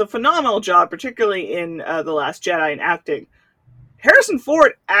does a phenomenal job, particularly in The Last Jedi, in acting. Harrison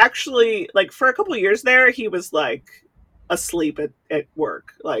Ford actually, like, for a couple of years there, he was, like, asleep at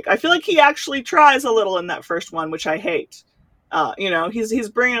work. Like, I feel like he actually tries a little in that first one, which I hate. He's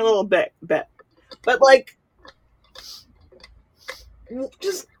bringing a little bit. But, like,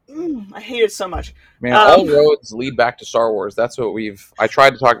 just, I hate it so much. Man, all Um, roads lead back to Star Wars. That's what I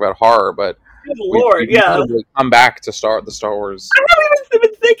tried to talk about horror, but Good Lord, we've yeah. inevitably come back to the Star Wars. I haven't even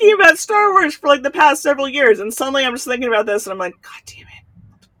been thinking about Star Wars for like the past several years, and suddenly I'm just thinking about this, and I'm like, God damn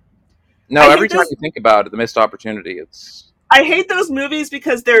it! No, I every hate time this. you think about it, the missed opportunity. It's I hate those movies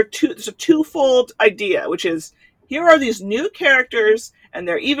because there's a twofold idea, which is here are these new characters, and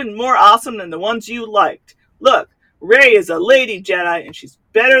they're even more awesome than the ones you liked. Look, Rey is a lady Jedi, and she's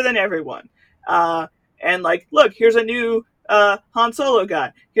better than everyone. And like, look, here's a new Han Solo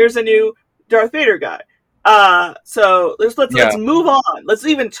guy. Here's a new Darth Vader guy. So let's yeah, move on. Let's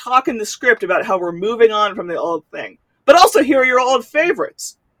even talk in the script about how we're moving on from the old thing. But also, here are your old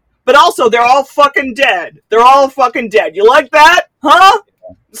favorites. But also, they're all fucking dead. They're all fucking dead. You like that? Huh?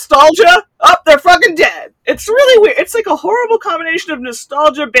 Nostalgia? Oh, they're fucking dead. It's really weird. It's like a horrible combination of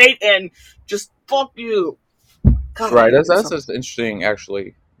nostalgia bait and just fuck you. God, I right. hate it so That's much. an interesting,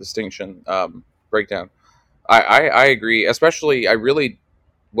 actually, distinction breakdown. I agree. Especially,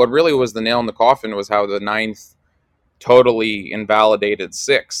 what really was the nail in the coffin was how the ninth totally invalidated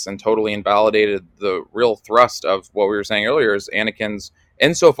six and totally invalidated the real thrust of what we were saying earlier is Anakin's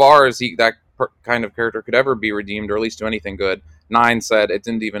insofar as kind of character could ever be redeemed or at least do anything good. Nine said it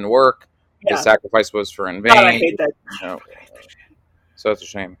didn't even work. His Yeah. sacrifice was for in God, I vain. hate that. You know, so it's a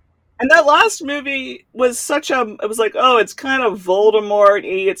shame. And that last movie was it was like, oh, it's kind of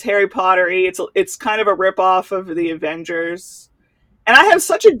Voldemort-y, it's Harry Potter-y, it's kind of a ripoff of the Avengers. And I have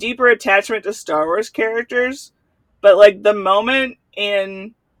such a deeper attachment to Star Wars characters, but like the moment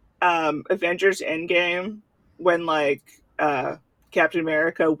in Avengers Endgame when like Captain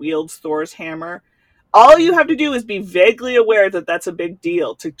America wields Thor's hammer, all you have to do is be vaguely aware that that's a big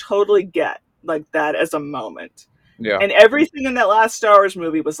deal to totally get like that as a moment. Yeah. And everything in that last Star Wars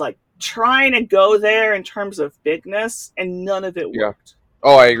movie was like trying to go there in terms of bigness, and none of it Yeah. worked.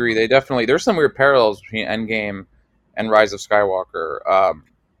 Oh, I agree. There's some weird parallels between Endgame and Rise of Skywalker.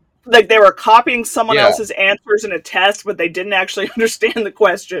 Like they were copying someone Yeah, else's answers in a test, but they didn't actually understand the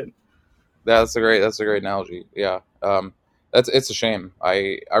question. that's a great analogy. Yeah. It's a shame.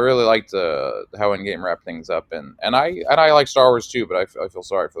 I really liked how Endgame wrapped things up, and I like Star Wars too, but I feel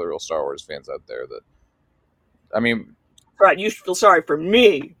sorry for the real Star Wars fans out there. That I mean, Right, you should feel sorry for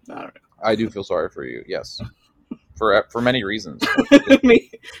me. I don't I do feel sorry for you. Yes, for many reasons, know.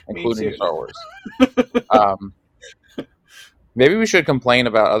 Me including too. Star Wars. Um, maybe we should complain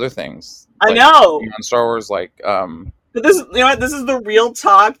about other things. I Like, know. in Star Wars, like But this, you know what? This is the real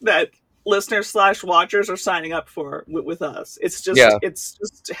talk that listeners slash watchers are signing up for with us. Yeah. It's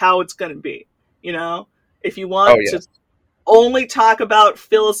just how it's going to be. You know, if you Oh want to yes. only talk about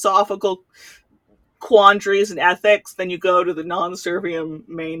philosophical quandaries and ethics, then you go to the Non-Servium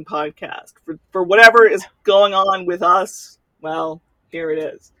main podcast. For whatever is going on with us, well, here it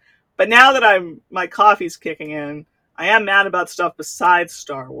is. But now that my coffee's kicking in, I am mad about stuff besides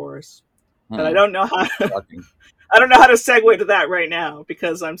Star Wars. But I Hmm. don't know how Shocking. I don't know how to segue to that right now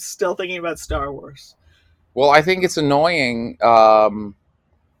because I'm still thinking about Star Wars. Well, I think it's annoying.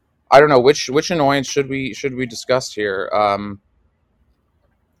 I don't know which annoyance should we discuss here.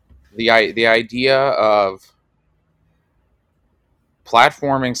 The idea of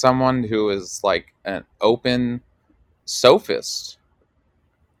platforming someone who is like an open sophist,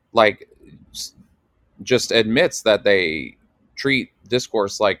 like just admits that they treat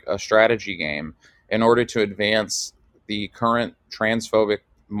discourse like a strategy game in order to advance the current transphobic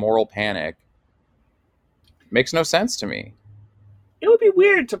moral panic, makes no sense to me. It would be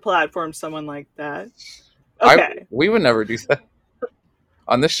weird to platform someone like that. I Okay. We would never do that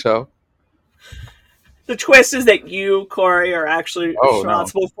on this show. The twist is that you, Corey, are actually Oh no,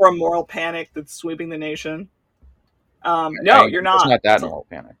 responsible for a moral panic that's sweeping the nation. I No, ain't, you're it's not. not that moral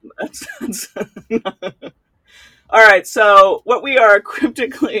panic. That's all right. So what we are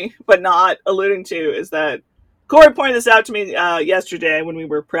cryptically but not alluding to is that Corey pointed this out to me yesterday when we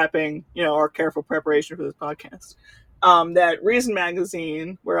were prepping, our careful preparation for this podcast. That Reason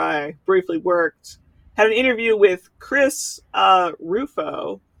Magazine, where I briefly worked, had an interview with Chris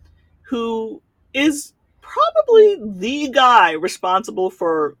Rufo, who is probably the guy responsible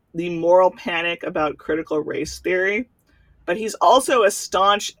for the moral panic about critical race theory. But he's also a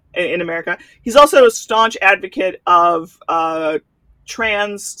staunch in America. He's also a staunch advocate of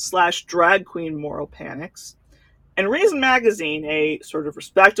trans slash drag queen moral panics. And Reason Magazine, a sort of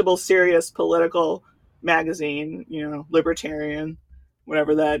respectable, serious political magazine, libertarian,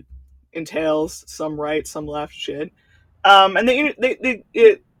 whatever that entails, some right, some left shit. And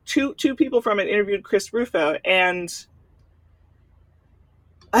two people from it interviewed Chris Rufo, and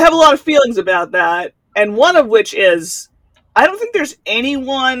I have a lot of feelings about that. And one of which is, I don't think there's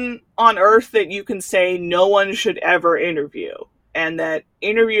anyone on earth that you can say no one should ever interview, and that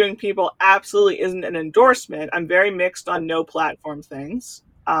interviewing people absolutely isn't an endorsement. I'm very mixed on no platform things.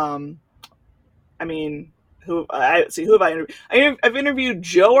 I mean, who have I interviewed? I've interviewed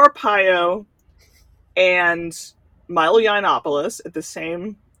Joe Arpaio and Milo Yiannopoulos at the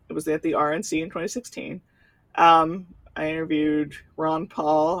same. It was at the RNC in 2016. I interviewed Ron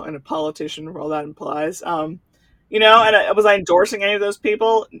Paul and a politician, for all that implies. And was I endorsing any of those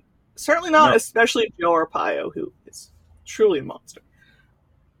people? Certainly not, No. especially Joe Arpaio, who is truly a monster.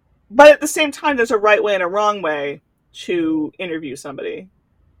 But at the same time, there's a right way and a wrong way to interview somebody.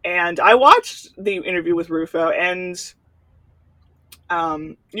 And I watched the interview with Rufo, and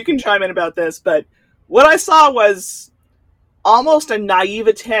you can chime in about this, but what I saw was almost a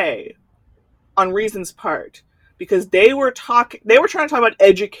naivete on Reason's part, because they were trying to talk about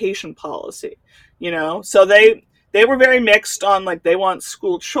education policy, so they were very mixed on, like, they want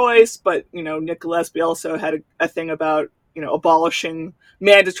school choice, but Nick Gillespie also had a thing about abolishing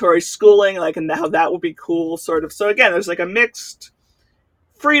mandatory schooling, like, and how that would be cool, sort of. So again, there's like a mixed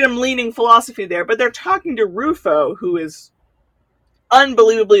freedom leaning philosophy there, but they're talking to Rufo, who is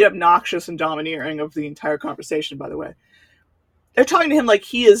unbelievably obnoxious and domineering of the entire conversation, by the way. They're talking to him like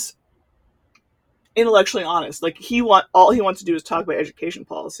he is intellectually honest. Like, all he wants to do is talk about education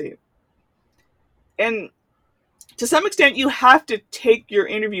policy. And to some extent, you have to take your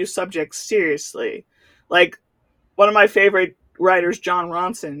interview subject seriously. Like, one of my favorite writers, John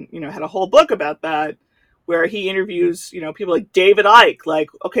Ronson, had a whole book about that, where he interviews, people like David Icke. Like,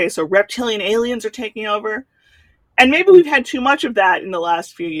 okay, so reptilian aliens are taking over. And maybe we've had too much of that in the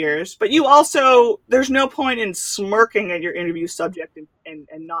last few years, but there's no point in smirking at your interview subject and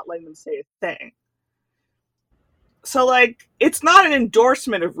not letting them say a thing. So, like, it's not an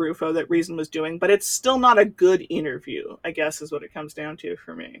endorsement of Rufo that Reason was doing, but it's still not a good interview, I guess, is what it comes down to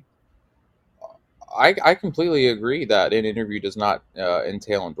for me. I completely agree that an interview does not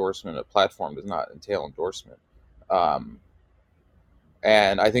entail endorsement. A platform does not entail endorsement. Um,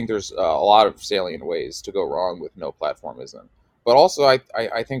 and I think there's a lot of salient ways to go wrong with no platformism. But also,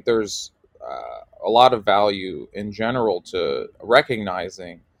 I think there's a lot of value in general to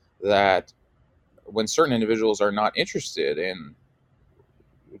recognizing that when certain individuals are not interested in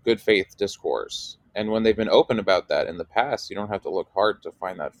good faith discourse, and when they've been open about that in the past, you don't have to look hard to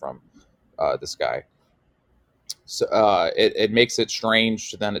find that from this guy. So it makes it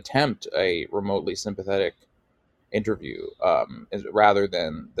strange to then attempt a remotely sympathetic interview, rather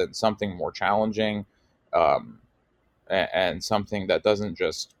than something more challenging, um, and something that doesn't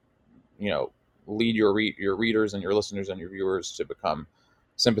just, lead your readers and your listeners and your viewers to become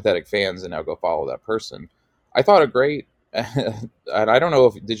sympathetic fans and now go follow that person. I thought a great, and I don't know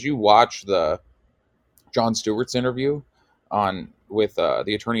if did you watch the Jon Stewart's interview on with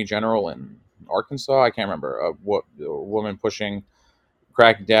the Attorney General in Arkansas? I can't remember what a woman pushing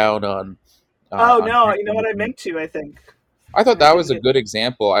crack down Oh on no, you know what I transgender. meant to, I think. I thought I that was didn't a get. good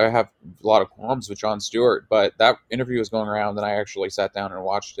example. I have a lot of qualms with Jon Stewart, but that interview was going around, and I actually sat down and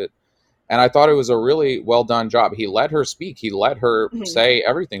watched it, and I thought it was a really well done job. He let her speak, he let her Mhm. say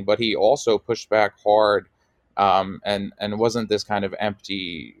everything, but he also pushed back hard, and wasn't this kind of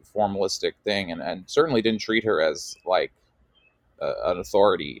empty formalistic thing, and certainly didn't treat her as like an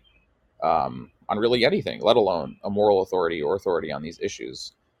authority, on really anything, let alone a moral authority or authority on these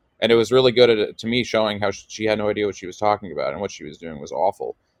issues. And it was really good to me, showing how she had no idea what she was talking about, and what she was doing was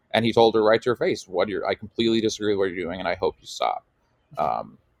awful. And he told her right to her face, I completely disagree with what you're doing, and I hope you stop."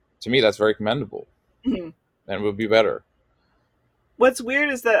 Um, to me, that's very commendable, Mhm. and would be better. What's weird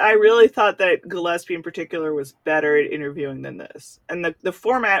is that I really thought that Gillespie in particular was better at interviewing than this. And the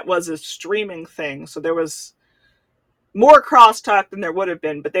format was a streaming thing, so there was more crosstalk than there would have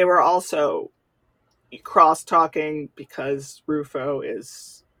been, but they were also cross talking because Rufo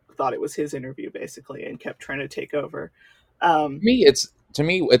is thought it was his interview basically and kept trying to take over. Um, To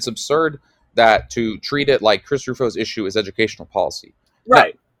me, it's absurd that to treat it like Chris Rufo's issue is educational policy. No,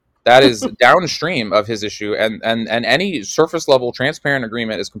 right. that is downstream of his issue, and any surface level transparent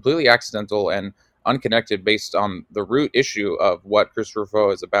agreement is completely accidental and unconnected based on the root issue of what Chris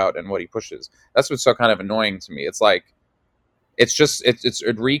Rufo is about and what he pushes. That's what's so kind of annoying to me. It's like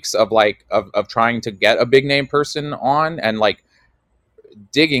it reeks of like of trying to get a big name person on, and like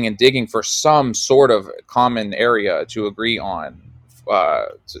digging and digging for some sort of common area to agree on,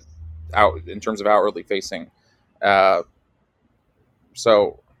 to, out in terms of outwardly facing. Uh,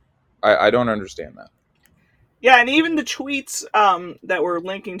 so I don't understand that. Yeah, and even the tweets that were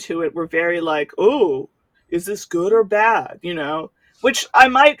linking to it were very like, "Oh, is this good or bad?" You know, which I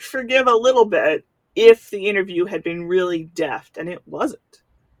might forgive a little bit if the interview had been really deft, and it wasn't.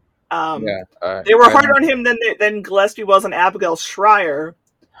 Um, Yeah, they were I harder on him than Gillespie was on Abigail Schreier,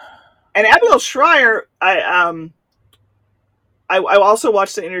 and Abigail Schreier, I also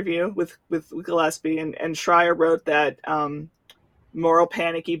watched the interview with Gillespie, and Schreier wrote that moral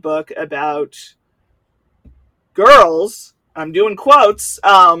panicky book about girls. I'm doing quotes.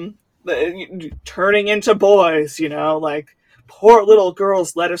 Turning into boys. You know, like poor little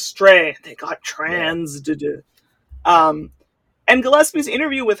girls led astray. They got yeah. trans. Um, and Gillespie's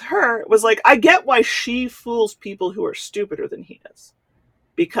interview with her was like, I get why she fools people who are stupider than he is,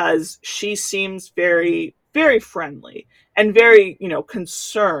 because she seems very, very friendly and very,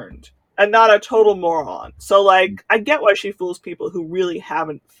 concerned and not a total moron. So, like, I get why she fools people who really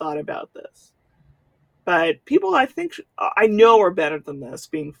haven't thought about this. But people I think I know are better than this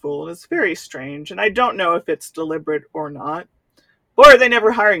being fooled. It's very strange, and I don't know if it's deliberate or not. Or are they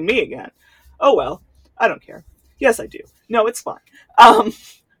never hiring me again? Oh well, I don't care. Yes, I do. No, it's fine. Um,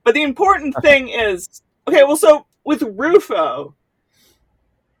 but the important thing is, okay, well, so with Rufo,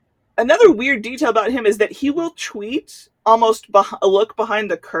 another weird detail about him is that he will tweet almost a look behind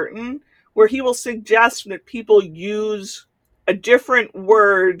the curtain where he will suggest that people use a different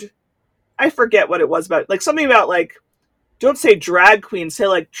word. I forget what it was about, like something about like, don't say drag queen, say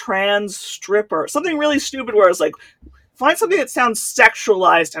like trans stripper, something really stupid where it's like, find something that sounds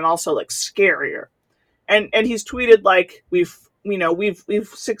sexualized and also like scarier. And he's tweeted like, we've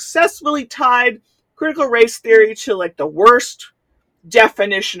successfully tied critical race theory to like the worst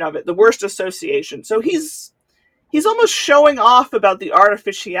definition of it, the worst association. So he's almost showing off about the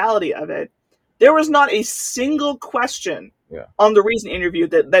artificiality of it. There was not a single question Yeah. on the Reason interview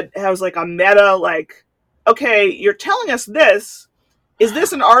that has like a meta, like, okay, you're telling us this. Is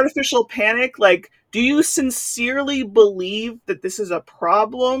this an artificial panic? Like, do you sincerely believe that this is a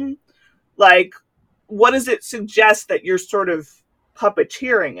problem? Like, what does it suggest that you're sort of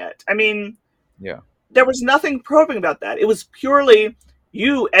puppeteering it? I mean, Yeah. there was nothing probing about that. It was purely,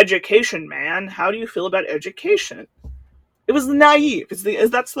 you education man, how do you feel about education? It was naive.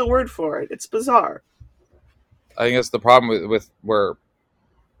 That's the word for it. It's bizarre. I think that's the problem with where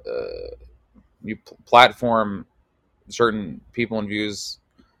uh, you platform certain people and views,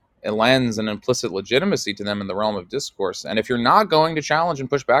 it lends an implicit legitimacy to them in the realm of discourse. And if you're not going to challenge and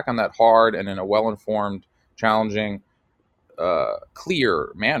push back on that hard and in a well-informed, challenging,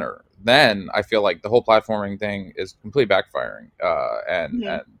 clear manner, then I feel like the whole platforming thing is completely backfiring, and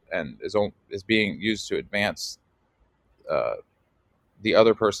Mhm. is being used to advance the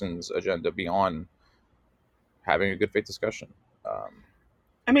other person's agenda beyond having a good faith discussion.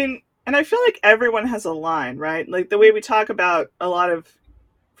 I mean, and I feel like everyone has a line, right? Like the way we talk about a lot of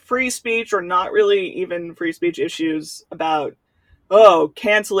free speech or not really even free speech issues about, oh,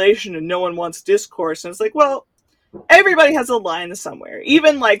 cancellation and no one wants discourse. And it's like, well, everybody has a line somewhere.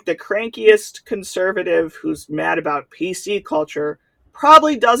 Even like the crankiest conservative who's mad about PC culture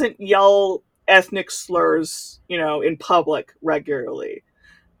probably doesn't yell ethnic slurs, in public regularly.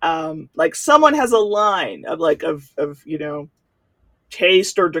 Like someone has a line of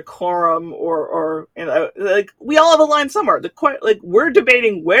taste or decorum or like we all have a line somewhere. Like we're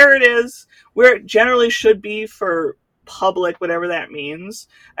debating where it is, where it generally should be for public, whatever that means,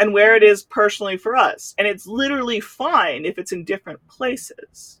 and where it is personally for us. And it's literally fine if it's in different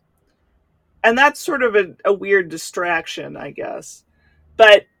places. And that's sort of a weird distraction, I guess.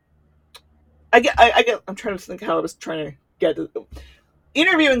 But I'm trying to think how I was trying to get to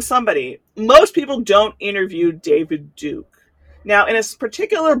interviewing somebody. Most people don't interview David Duke. Now, in a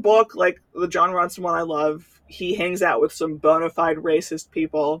particular book, like the Jon Ronson one I love, he hangs out with some bona fide racist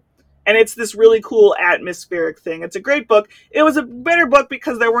people. And it's this really cool atmospheric thing. It's a great book. It was a better book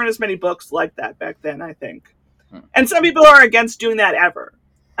because there weren't as many books like that back then, I think. And some people are against doing that ever.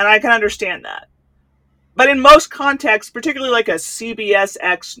 And I can understand that. But in most contexts, particularly like a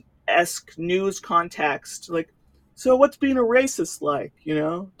CBS-esque news context, like, so what's being a racist like,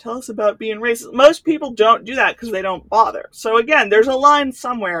 Tell us about being racist. Most people don't do that because they don't bother. So again, there's a line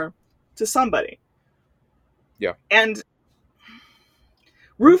somewhere to somebody. Yeah. And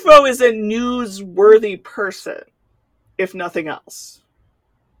Rufo is a newsworthy person, if nothing else.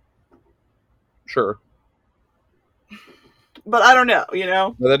 Sure. But I don't know,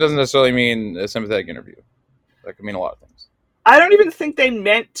 But that doesn't necessarily mean a sympathetic interview. That could mean a lot of things. I don't even think they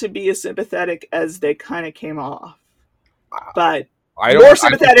meant to be as sympathetic as they kind of came off. But more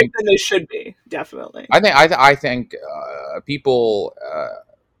sympathetic than they should be, definitely. I think people,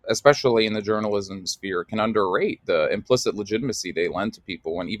 especially in the journalism sphere, can underrate the implicit legitimacy they lend to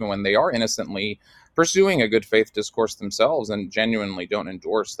people even when they are innocently pursuing a good faith discourse themselves and genuinely don't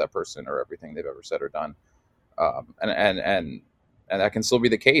endorse that person or everything they've ever said or done. And that can still be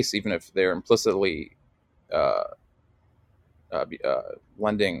the case even if they're implicitly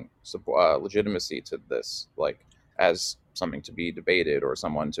lending legitimacy to this, like as something to be debated or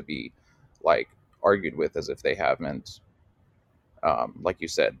someone to be like argued with, as if they haven't, like you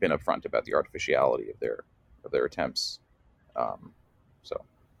said, been upfront about the artificiality of their attempts.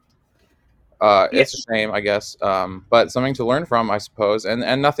 It's a shame, I guess, but something to learn from, I suppose,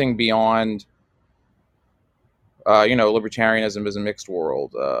 and nothing beyond. Libertarianism is a mixed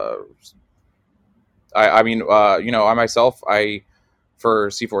world. I myself, for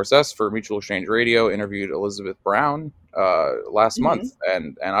C4SS, for Mutual Exchange Radio, interviewed Elizabeth Brown last month,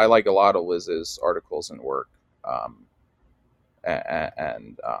 and I like a lot of Liz's articles and work,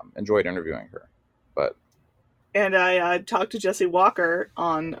 and enjoyed interviewing her. And I talked to Jesse Walker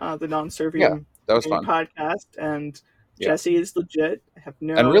on the Non-Servium that was fun podcast, and Jesse is legit.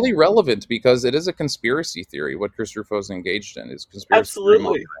 And really relevant because it is a conspiracy theory. What Chris Rufo's engaged in is conspiracy.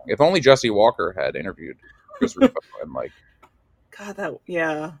 Absolutely. If only Jesse Walker had interviewed Chris Rufo and God,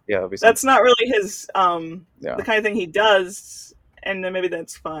 that's not really his the kind of thing he does, and then maybe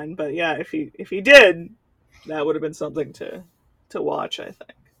that's fine. But yeah, if he did, that would have been something to watch, I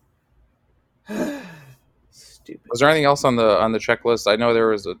think. Stupid. Was there anything else on the checklist? I know there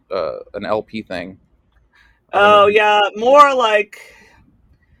was an LP thing. Oh yeah, more like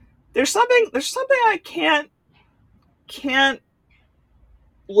there's something I can't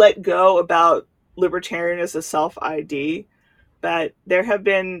let go about libertarian as a self-ID, that there have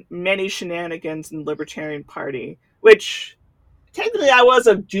been many shenanigans in the Libertarian Party, which technically I was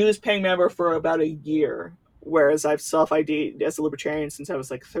a dues-paying member for about a year, whereas I've self-ID'd as a libertarian since I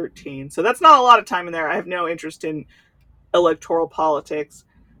was like 13. So that's not a lot of time in there. I have no interest in electoral politics.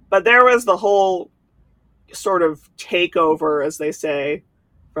 But there was the whole sort of takeover, as they say,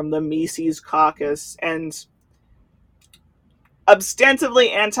 from the Mises caucus, and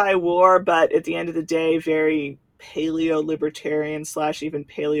ostensibly anti-war, but at the end of the day, very paleo-libertarian / even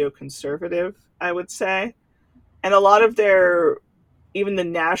paleo-conservative, I would say. And a lot of their, even the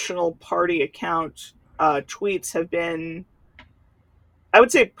National Party account tweets have been, I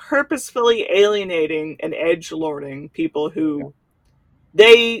would say, purposefully alienating and edgelording people who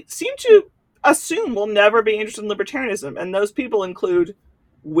they seem to assume will never be interested in libertarianism. And those people include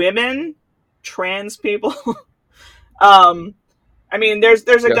women, trans people. I mean, there's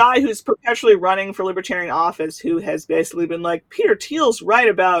a guy who's perpetually running for libertarian office who has basically been like, Peter Thiel's right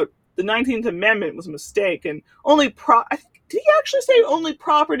about the 19th Amendment was a mistake, and only I think, did he actually say only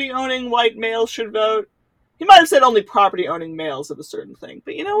property owning white males should vote? He might have said only property owning males of a certain thing,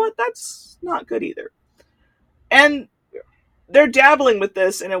 but you know what? That's not good either. And they're dabbling with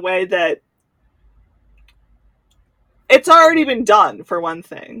this in a way that it's already been done, for one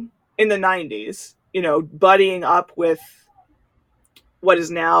thing, in the 90s, you know, buddying up with what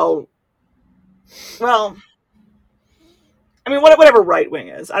is now, well, I mean, whatever right wing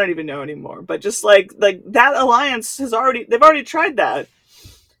is, I don't even know anymore. But just like that alliance they've already tried that,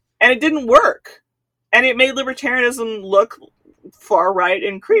 and it didn't work, and it made libertarianism look far right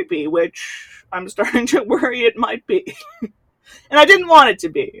and creepy, which I'm starting to worry it might be. And I didn't want it to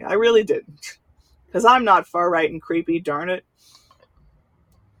be. I really didn't, because I'm not far right and creepy. Darn it.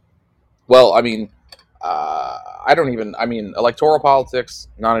 Well, I mean, electoral politics,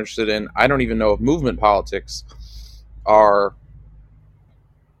 not interested in. I don't even know if movement politics are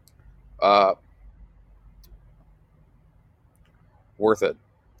worth it,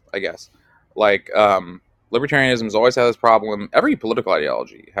 I guess. Like, libertarianism has always had this problem. Every political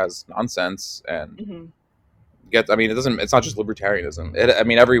ideology has nonsense and it's not just libertarianism.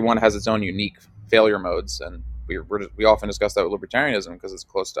 Everyone has its own unique failure modes, and we often discuss that with libertarianism because it's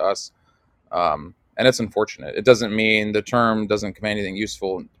close to us. And it's unfortunate. It doesn't mean the term doesn't convey anything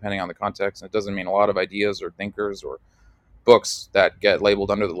useful depending on the context. And it doesn't mean a lot of ideas or thinkers or books that get labeled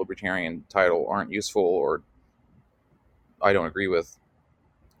under the libertarian title aren't useful or I don't agree with.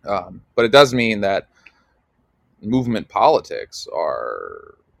 But it does mean that movement politics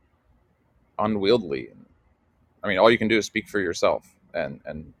are unwieldy. I mean, all you can do is speak for yourself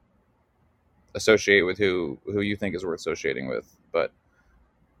and associate with who you think is worth associating with. But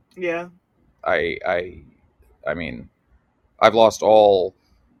yeah, I mean, I've lost all,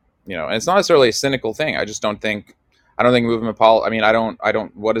 and it's not necessarily a cynical thing. I just don't think movement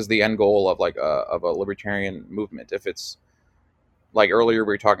what is the end goal of of a libertarian movement? If it's like earlier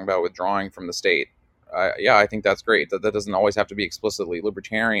we were talking about withdrawing from the state, I think that's great. That doesn't always have to be explicitly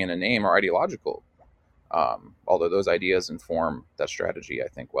libertarian in name or ideological. Although those ideas inform that strategy, I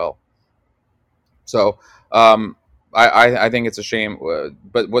think, well. So, I think it's a shame.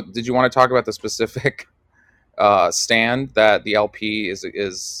 But what did you want to talk about the specific stand that the LP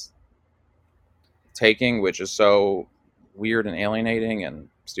is taking, which is so weird and alienating and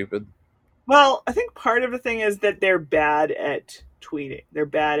stupid? Well, I think part of the thing is that they're bad at tweeting. They're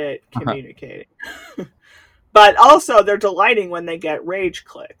bad at communicating. But also they're delighting when they get rage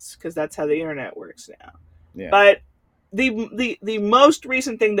clicks, because that's how the internet works now. Yeah. But the most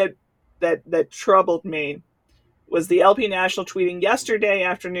recent thing that troubled me was the LP National tweeting yesterday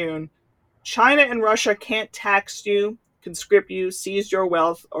afternoon, China and Russia can't tax you, conscript you, seize your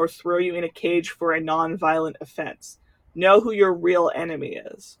wealth, or throw you in a cage for a non-violent offense. Know who your real enemy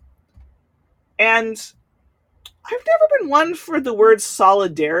is. And I've never been one for the word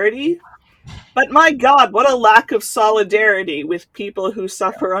solidarity, but my God, what a lack of solidarity with people who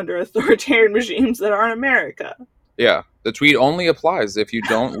suffer under authoritarian regimes that aren't America. Yeah, the tweet only applies if you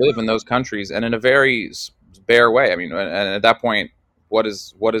don't live in those countries, and in a very bare way. I mean, and at that point, what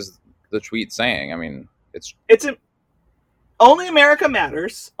is the tweet saying? I mean, it's only America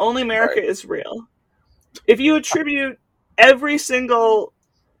matters. Only America is real. If you attribute every single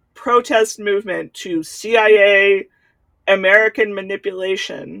protest movement to CIA, American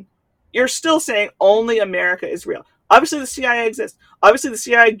manipulation, you're still saying only America is real. Obviously, the CIA exists. Obviously, the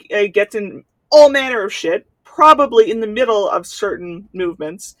CIA gets in all manner of shit, probably in the middle of certain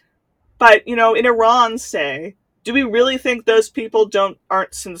movements. But, in Iran, say, do we really think those people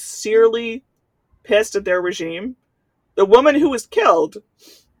aren't sincerely pissed at their regime? The woman who was killed,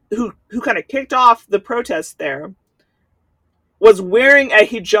 who kind of kicked off the protest there, was wearing a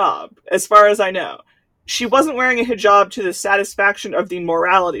hijab, as far as I know. She wasn't wearing a hijab to the satisfaction of the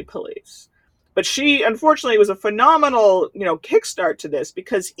morality police. But she, unfortunately, was a phenomenal, kickstart to this,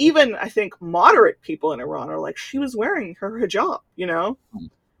 because even, I think, moderate people in Iran are like, she was wearing her hijab,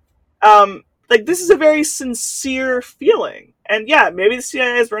 This is a very sincere feeling. And yeah, maybe the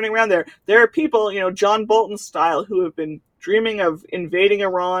CIA is running around there. There are people, John Bolton style, who have been dreaming of invading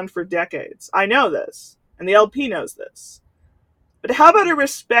Iran for decades. I know this, and the LP knows this. But how about a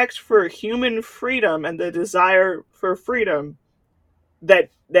respect for human freedom and the desire for freedom that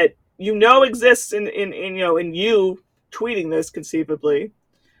exists in you tweeting this, conceivably?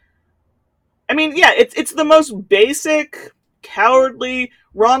 I mean, yeah, it's the most basic, cowardly,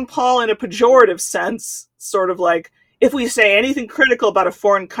 Ron Paul in a pejorative sense, sort of like, if we say anything critical about a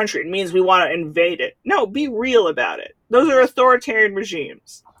foreign country, it means we want to invade it. No, be real about it. Those are authoritarian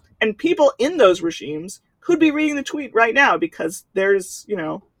regimes. And people in those regimes could be reading the tweet right now, because there's,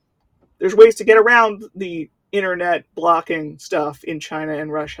 there's ways to get around the internet blocking stuff in China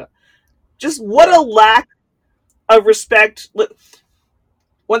and Russia. Just what a lack of respect.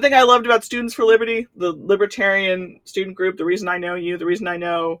 One thing I loved about Students for Liberty, the libertarian student group, the reason I know you, the reason I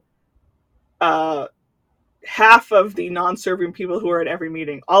know half of the non-serving people who are at every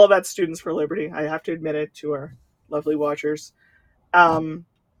meeting, all of that's Students for Liberty. I have to admit it to our lovely watchers.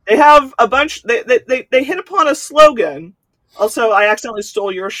 They have a bunch. They hit upon a slogan. Also, I accidentally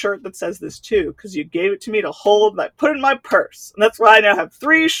stole your shirt that says this too, because you gave it to me to hold and I put it in my purse. And that's why I now have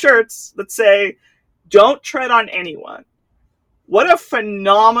 3 shirts that say, "Don't tread on anyone." What a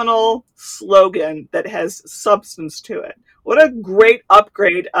phenomenal slogan that has substance to it. What a great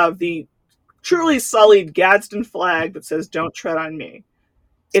upgrade of the truly sullied Gadsden flag that says, "Don't tread on me."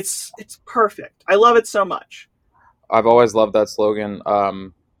 It's perfect. I love it so much. I've always loved that slogan.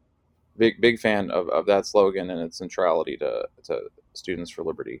 Big fan of that slogan and its centrality to Students for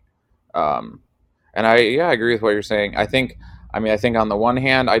Liberty. And I agree with what you're saying. I think on the one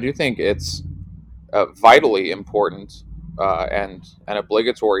hand, I do think it's vitally important and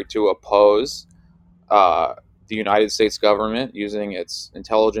obligatory to oppose the United States government using its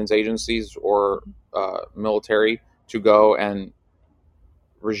intelligence agencies or military to go and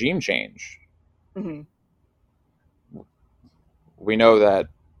regime change. Mm-hmm. We know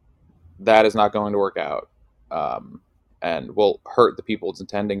that is not going to work out, and will hurt the people it's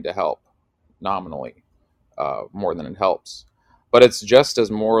intending to help nominally more than it helps. But it's just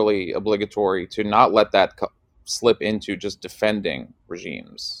as morally obligatory to not let that slip into just defending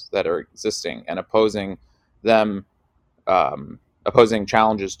regimes that are existing and opposing them, opposing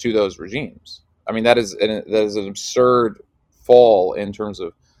challenges to those regimes. I mean, that is an absurd fall in terms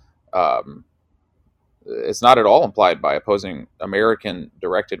of it's not at all implied by opposing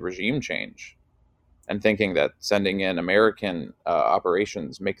American-directed regime change and thinking that sending in American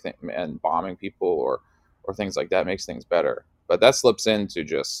operations and bombing people or things like that makes things better. But that slips into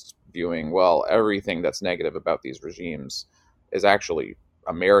just viewing, well, everything that's negative about these regimes is actually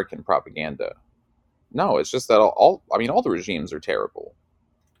American propaganda. No, it's just that all the regimes are terrible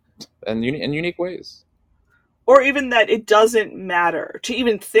and in unique ways. Or even that it doesn't matter. To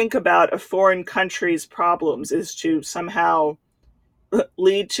even think about a foreign country's problems is to somehow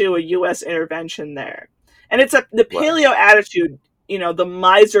lead to a U.S. intervention there. And it's the paleo attitude, the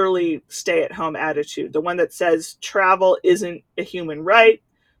miserly stay-at-home attitude, the one that says travel isn't a human right,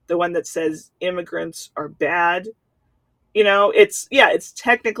 the one that says immigrants are bad. It's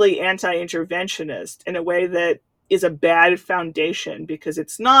technically anti-interventionist in a way that is a bad foundation because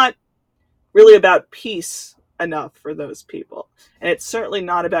it's not really about peace enough for those people. And it's certainly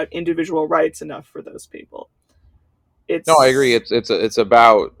not about individual rights enough for those people. No, I agree. It's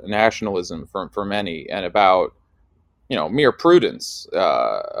about nationalism for many and about, mere prudence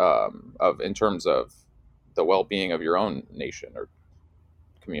in terms of the well-being of your own nation or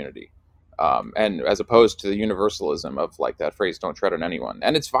community. And as opposed to the universalism of like that phrase, "Don't tread on anyone."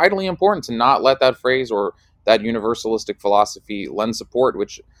 And it's vitally important to not let that phrase or that universalistic philosophy lend support,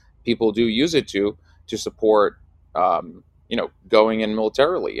 which people do use it to support, going in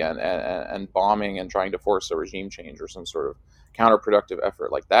militarily and bombing and trying to force a regime change or some sort of counterproductive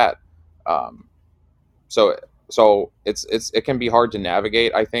effort like that. So it can be hard to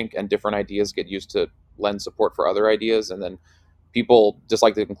navigate, I think, and different ideas get used to lend support for other ideas, and then people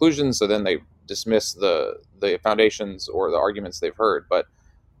dislike the conclusions, so then they dismiss the foundations or the arguments they've heard. But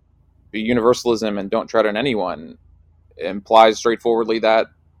the universalism and "don't tread on anyone" implies straightforwardly that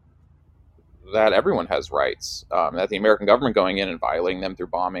everyone has rights, that the American government going in and violating them through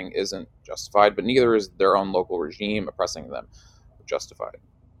bombing isn't justified, but neither is their own local regime oppressing them justified.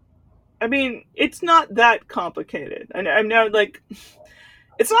 I mean, it's not that complicated. And I'm now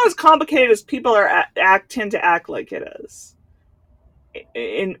it's not as complicated as people tend to act like it is.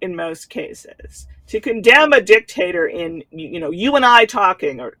 In most cases, to condemn a dictator in you and I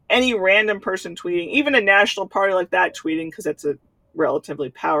talking, or any random person tweeting, even a national party like that tweeting, because it's a relatively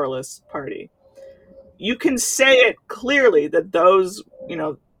powerless party, you can say it clearly that those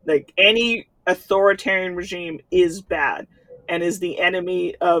any authoritarian regime is bad and is the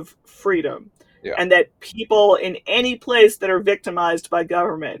enemy of freedom. Yeah. And that people in any place that are victimized by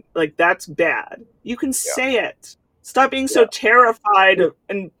government, that's bad. You can say it. Stop being so terrified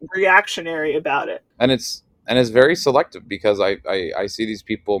and reactionary about it. And it's very selective, because I see these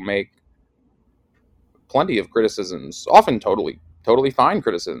people make plenty of criticisms, often totally fine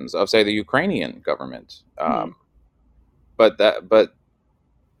criticisms of, say, the Ukrainian government. But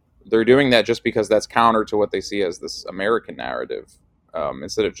they're doing that just because that's counter to what they see as this American narrative,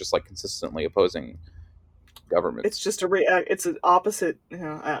 instead of just consistently opposing government. It's just it's an opposite.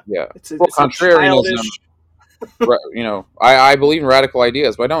 Yeah. It's a, Well, it's a contrarianism. childish. I believe in radical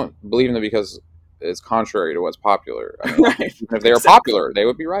ideas, but I don't believe in them because it's contrary to what's popular. I mean, Right. even if they were Exactly. popular, they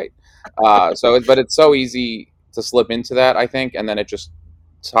would be right. But it's so easy to slip into that, I think, and then it just,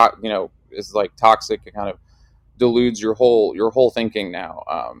 is like toxic. It kind of deludes your whole thinking now.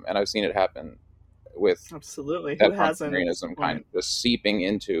 And I've seen it happen with Absolutely. Who that hasn't? contrarianism kind of just seeping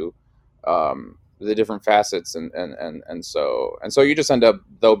into the different facets, and so you just end up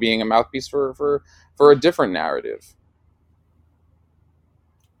though being a mouthpiece for a different narrative.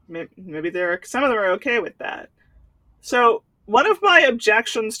 Maybe some of them are okay with that. So one of my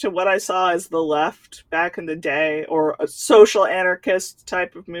objections to what I saw as the left back in the day, or a social anarchist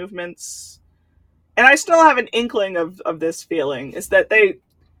type of movements, and I still have an inkling of this feeling, is that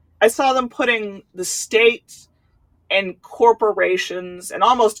I saw them putting the state and corporations and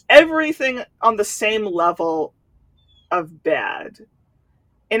almost everything on the same level of bad,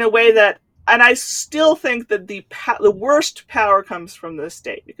 in a way that, and I still think that the worst power comes from the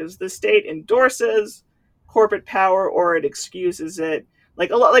state, because the state endorses corporate power or it excuses it.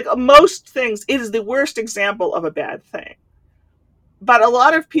 Like most things, it is the worst example of a bad thing. But a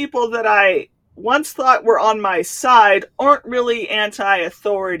lot of people that I once thought were on my side aren't really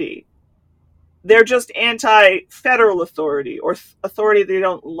anti-authority. They're just anti-federal authority, or authority they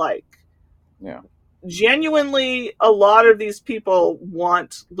don't like. Yeah. Genuinely, a lot of these people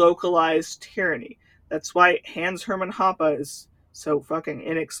want localized tyranny. That's why Hans Hermann Hoppe is so fucking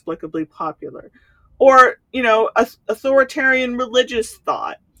inexplicably popular. Or, authoritarian religious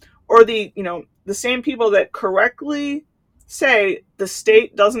thought. Or the same people that correctly say the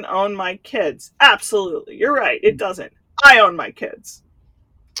state doesn't own my kids. Absolutely. You're right. It doesn't. I own my kids.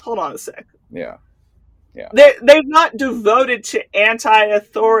 Hold on a sec. Yeah. Yeah. They're not devoted to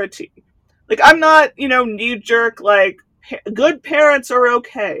anti-authority. Like, I'm not, knee-jerk, like, good parents are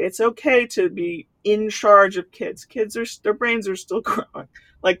okay. It's okay to be in charge of kids. Their brains are still growing.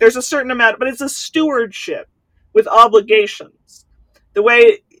 Like, there's a certain amount, but it's a stewardship with obligations. The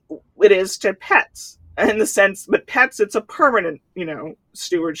way it is to pets. In the sense, but pets, it's a permanent,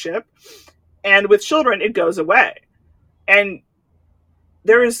 stewardship. And with children, it goes away. And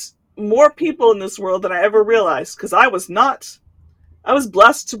there is more people in this world than I ever realized, because I was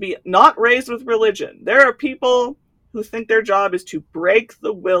blessed to be not raised with religion. There are people who think their job is to break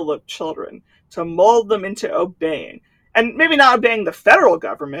the will of children, to mold them into obeying. And maybe not obeying the federal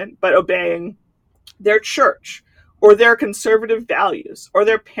government, but obeying their church, or their conservative values, or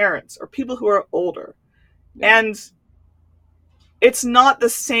their parents, or people who are older. Yeah. And it's not the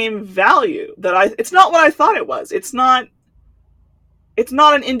same value it's not what I thought it was. It's not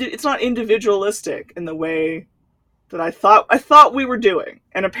individualistic in the way that I thought we were doing,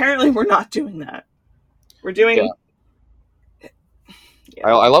 and apparently we're not doing that. We're doing. Yeah.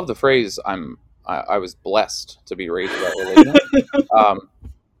 I love the phrase. I was blessed to be raised without religion.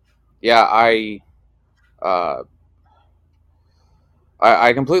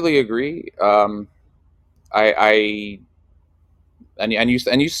 I completely agree. And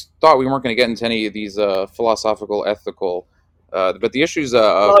you thought we weren't going to get into any of these philosophical, ethical, but the issues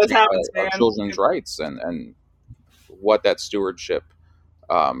of children's rights and what that stewardship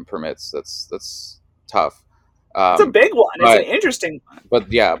permits. That's tough. It's a big one. It's an interesting one. But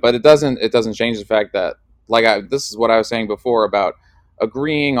it doesn't change the fact that, this is what I was saying before about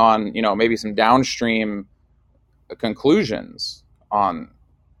agreeing on, maybe some downstream conclusions on,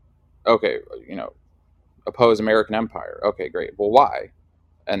 okay, oppose American empire. Okay, great. Well, why?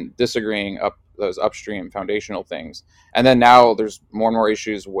 And disagreeing those upstream foundational things. And then now there's more and more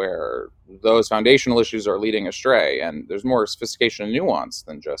issues where those foundational issues are leading astray, and there's more sophistication and nuance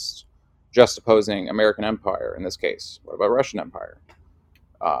than just opposing American empire in this case. What about Russian empire?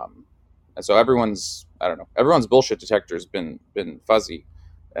 And so everyone's bullshit detector's been fuzzy,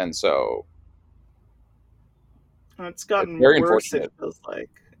 and so it's gotten very worse. It feels like,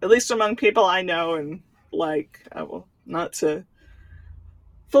 at least among people I know, and not to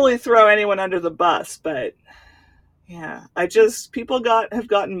fully throw anyone under the bus, but yeah, people have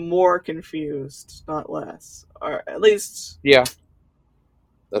gotten more confused, not less, or at least. Yeah,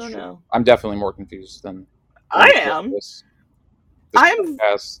 that's true. Know. I'm definitely more confused than I am. This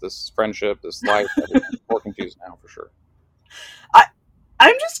friendship, this life. I'm more confused now for sure.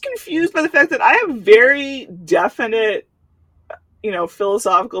 I'm just confused by the fact that I have very definite,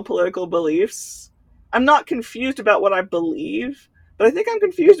 philosophical, political beliefs. I'm not confused about what I believe, but I think I'm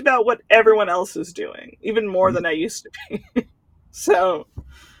confused about what everyone else is doing, even more than I used to be. So,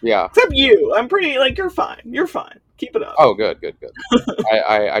 yeah. Except you. I'm pretty, you're fine. You're fine. Keep it up. Oh, good.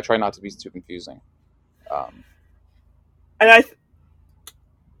 I try not to be too confusing. Um, And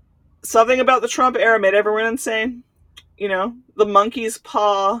something about the Trump era made everyone insane. You know, the monkey's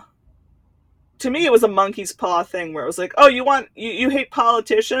paw. To me, it was a monkey's paw thing where it was like, oh, you hate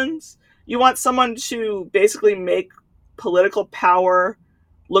politicians? You want someone to basically make political power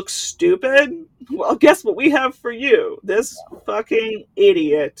look stupid? Well, guess what we have for you? This fucking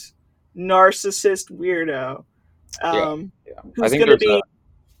idiot, narcissist weirdo, yeah, yeah. I who's think going to be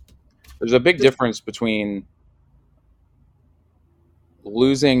there's a big just difference between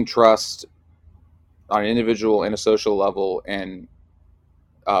losing trust on an individual and a social level and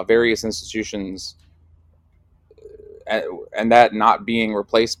various institutions, and that not being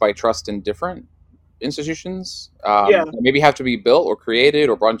replaced by trust in different institutions. yeah, Maybe have to be built or created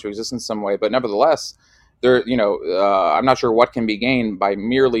or brought into existence some way, but nevertheless, there, I'm not sure what can be gained by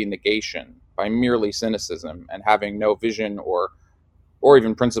merely negation, by merely cynicism, and having no vision or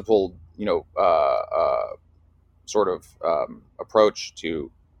even principled, sort of approach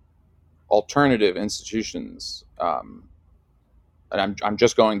to alternative institutions. And I'm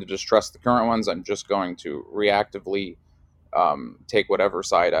just going to distrust the current ones. I'm just going to reactively take whatever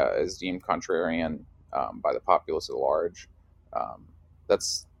side is deemed contrarian by the populace at large.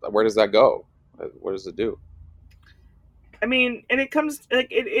 That's where does that go? What does it do? I mean, and it comes like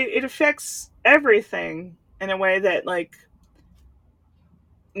it affects everything in a way that like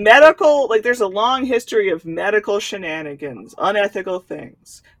medical, like there's a long history of medical shenanigans, unethical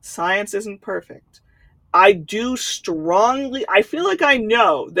things. Science isn't perfect. I feel like I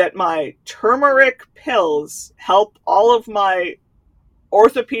know that my turmeric pills help all of my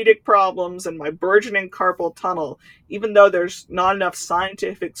orthopedic problems and my burgeoning carpal tunnel, even though there's not enough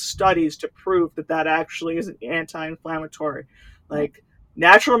scientific studies to prove that that actually is an anti-inflammatory. Like,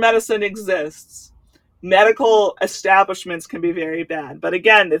 natural medicine exists. Medical establishments can be very bad. But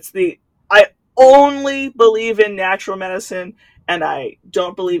again, I only believe in natural medicine, and I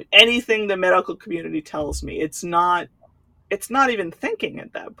don't believe anything the medical community tells me. It's not even thinking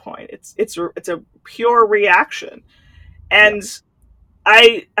at that point. It's a pure reaction. Yeah, And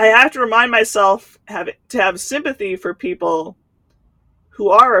I have to remind myself to have sympathy for people who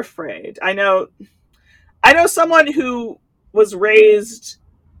are afraid. I know someone who was raised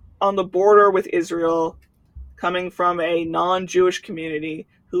on the border with Israel, coming from a non-Jewish community,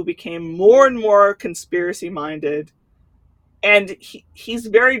 who became more and more conspiracy minded, and he's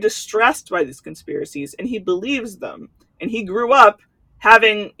very distressed by these conspiracies, and he believes them, and he grew up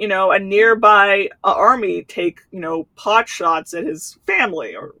having a nearby army take pot shots at his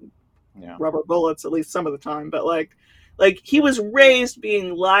family, or yeah, rubber bullets at least some of the time, but like he was raised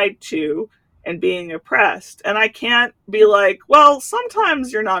being lied to and being oppressed, and I can't be like, well,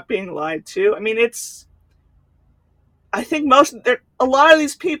 sometimes you're not being lied to. I mean, I think a lot of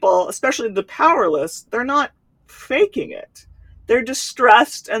these people, especially the powerless, they're not faking it. They're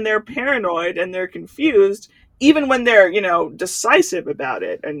distressed and they're paranoid and they're confused, even when they're decisive about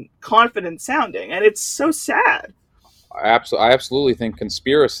it and confident sounding, and it's so sad. I absolutely think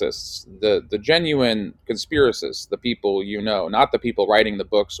conspiracists, the genuine conspiracists, the people not the people writing the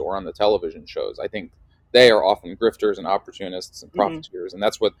books or on the television shows, I think they are often grifters and opportunists and Hmm. profiteers, and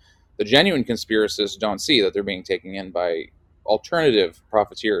that's what the genuine conspiracists don't see, that they're being taken in by alternative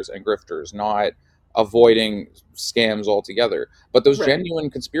profiteers and grifters, not avoiding scams altogether. But those Right. genuine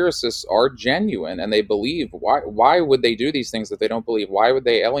conspiracists are genuine, and they believe. Why would they do these things that they don't believe? Why would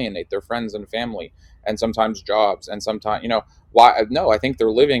they alienate their friends and family and sometimes jobs and sometimes why? No, I think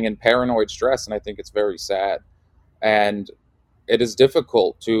they're living in paranoid stress, and I think it's very sad. And it is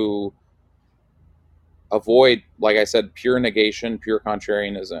difficult to avoid, like I said, pure negation, pure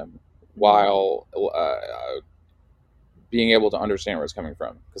contrarianism, Hmm. while being able to understand where it's coming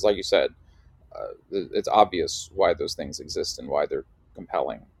from. Because, like you said, it's obvious why those things exist and why they're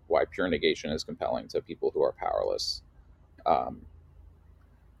compelling. Why pure negation is compelling to people who are powerless, um,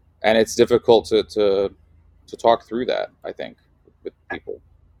 and it's difficult to talk through that. I think with people.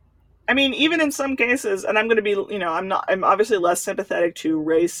 I mean, even in some cases, and I'm going to be, I'm obviously less sympathetic to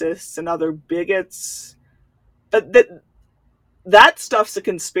racists and other bigots, but that stuff's a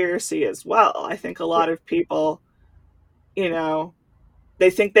conspiracy as well. I think a Yeah, lot of people, you know, they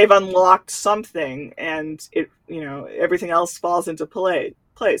think they've unlocked something, and everything else falls into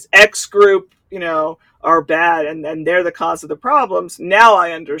place. X group, are bad, and they're the cause of the problems. Now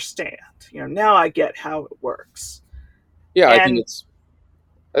I understand. Now I get how it works. yeah. And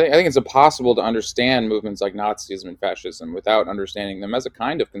I think it's impossible to understand movements like Nazism and fascism without understanding them as a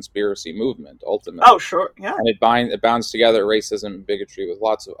kind of conspiracy movement, oh, ultimately. sure, yeah. And it bounds together racism and bigotry with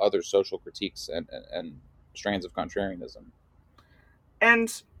lots of other social critiques and strands of contrarianism.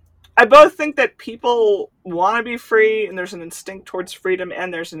 And I both think that people want to be free, and there's an instinct towards freedom,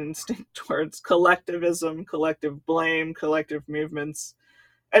 and there's an instinct towards collectivism, collective blame, collective movements.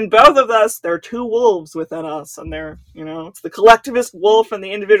 And both of us, there are two wolves within us, and they're, it's the collectivist wolf and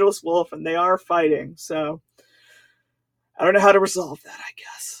the individualist wolf, and they are fighting. So I don't know how to resolve that, I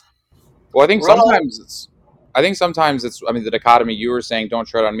guess. Well, I think sometimes it's, I mean, the dichotomy you were saying, don't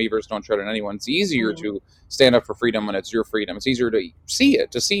tread on me versus don't tread on anyone. It's easier to stand up for freedom when it's your freedom. It's easier to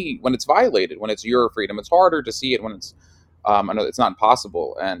see when it's violated, when it's your freedom. It's harder to see it when it's, I know it's not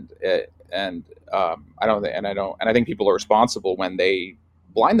impossible. I think people are responsible when they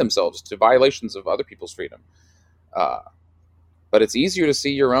blind themselves to violations of other people's freedom. But it's easier to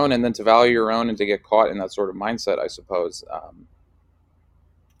see your own and then to value your own and to get caught in that sort of mindset, I suppose.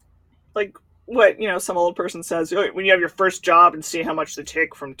 Like what, some old person says, when you have your first job and see how much they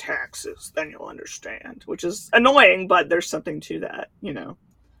take from taxes, then you'll understand, which is annoying, but there's something to that,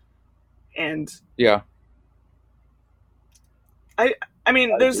 And yeah. I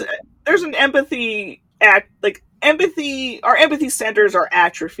mean, there's an empathy our empathy centers are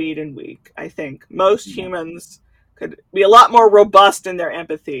atrophied and weak. I think most humans could be a lot more robust in their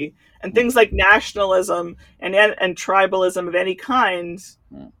empathy, and things like nationalism and tribalism of any kind.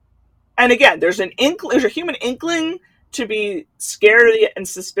 And again, there's a human inkling to be scared and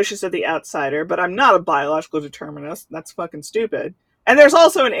suspicious of the outsider, but I'm not a biological determinist. That's fucking stupid. And there's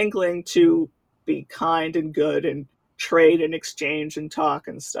also an inkling to be kind and good and trade and exchange and talk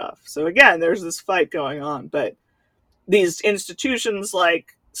and stuff. So again, there's this fight going on, but these institutions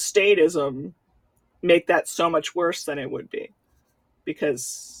like statism make that so much worse than it would be,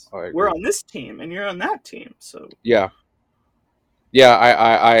 because we're on this team and you're on that team. So yeah,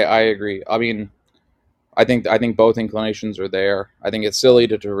 I agree. I mean, I think both inclinations are there. I think it's silly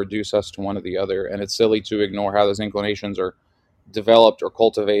to reduce us to one or the other, and it's silly to ignore how those inclinations are developed or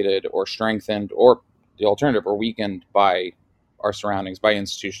cultivated or strengthened, or the alternative, or weakened by our surroundings, by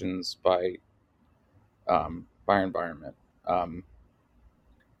institutions, by our environment,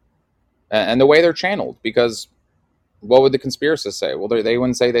 and the way they're channeled. Because what would the conspiracists say? Well, they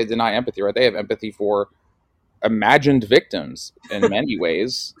wouldn't say they deny empathy, right? They have empathy for imagined victims in many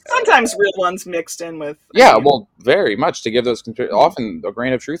ways. Sometimes real ones mixed in with. Well, very much to give those often a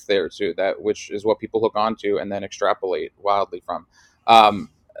grain of truth there too, that which is what people hook onto and then extrapolate wildly from.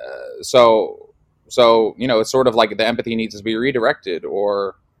 So it's sort of like the empathy needs to be redirected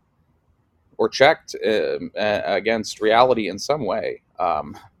or checked against reality in some way.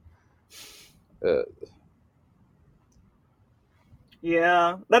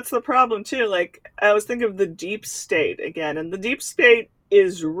 Yeah, that's the problem too. Like, I was thinking of the deep state again, and the deep state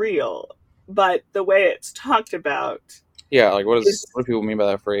is real, but the way it's talked about. Yeah, like what do people mean by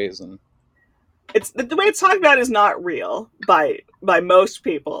that phrase? And it's the way it's talked about is not real by most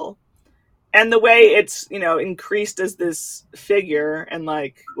people, and the way it's increased as this figure, and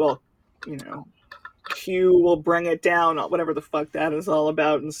like, well, Q will bring it down, whatever the fuck that is all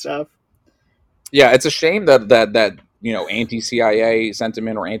about and stuff. Yeah, it's a shame that anti-CIA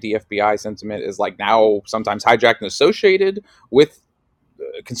sentiment or anti-FBI sentiment is like now sometimes hijacked and associated with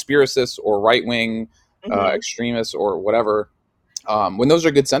conspiracists or right-wing extremists or whatever, when those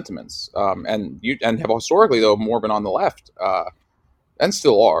are good sentiments, and have historically though more been on the left, and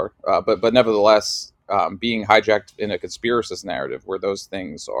still are, but nevertheless being hijacked in a conspiracist narrative where those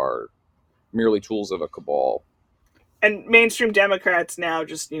things are merely tools of a cabal. And mainstream Democrats now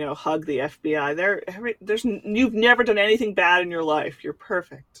just, hug the FBI. You've never done anything bad in your life. You're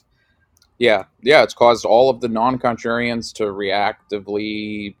perfect. Yeah, it's caused all of the non-contrarians to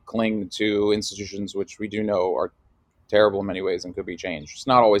reactively cling to institutions which we do know are terrible in many ways and could be changed. It's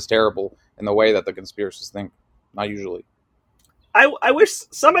not always terrible in the way that the conspiracists think. Not usually. I wish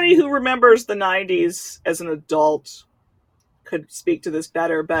somebody who remembers the 90s as an adult could speak to this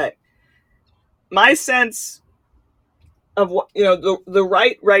better, but my sense of what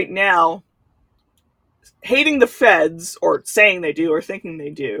the right now, hating the feds or saying they do or thinking they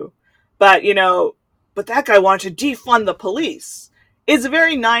do, but that guy wanted to defund the police, is a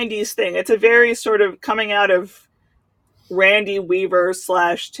very 90s thing. It's a very sort of coming out of Randy Weaver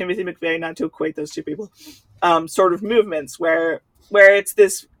 / Timothy McVeigh, not to equate those two people, sort of movements where it's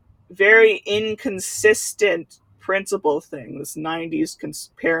this very inconsistent principle thing, this 90s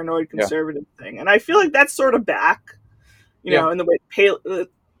paranoid conservative thing. And I feel like that's sort of back, in the way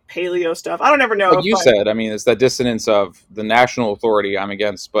paleo stuff. I don't ever know. Like you said, I mean, it's that dissonance of the national authority I'm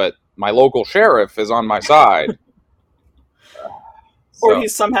against, but my local sheriff is on my side. Or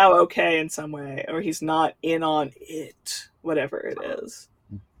he's somehow okay in some way, or he's not in on it, whatever it is.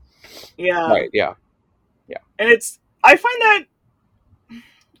 Yeah. Right, yeah. And I find that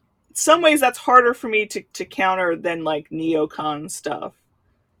some ways that's harder for me to counter than like neocon stuff.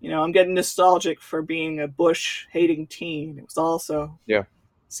 I'm getting nostalgic for being a Bush hating teen. It was all so Yeah.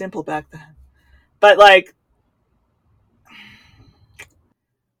 simple back then. But like,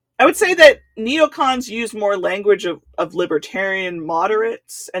 I would say that neocons use more language of libertarian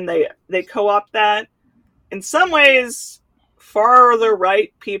moderates, and they co-opt that. In some ways, farther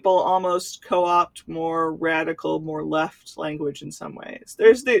right people almost co-opt more radical, more left language in some ways.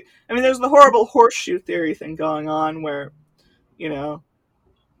 There's the horrible horseshoe theory thing going on where,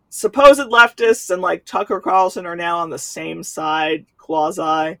 supposed leftists and like Tucker Carlson are now on the same side,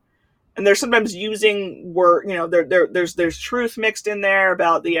 quasi, and they're sometimes using word, there's truth mixed in there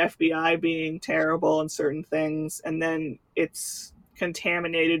about the FBI being terrible and certain things, and then it's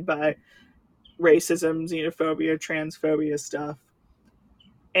contaminated by racism, xenophobia, transphobia stuff.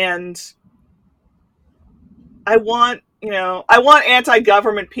 And I want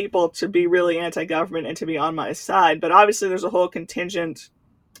anti-government people to be really anti-government and to be on my side, but obviously there's a whole contingent,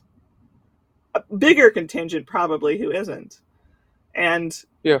 a bigger contingent probably, who isn't. And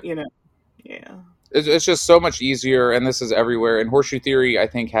Yeah. Yeah. It's just so much easier, and this is everywhere. And horseshoe theory, I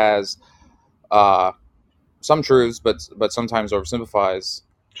think, has some truths, but sometimes oversimplifies.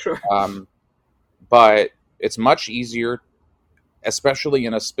 Sure. But it's much easier, especially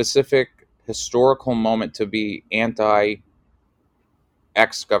in a specific historical moment, to be anti-X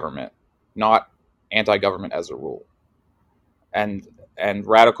government, not anti-government as a rule. And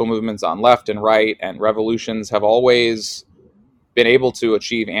radical movements on left and right and revolutions have always been able to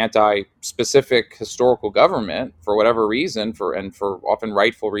achieve anti-specific historical government for whatever reason, for often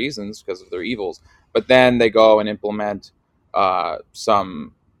rightful reasons because of their evils. But then they go and implement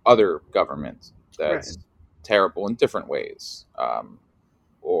some other government that's terrible in different ways,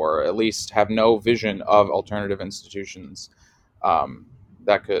 or at least have no vision of alternative institutions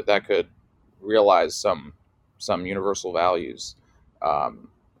that could realize some universal values.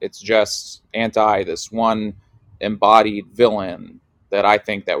 It's just anti this one embodied villain that I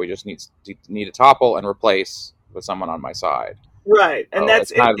think that we just need to topple and replace with someone on my side. Right, and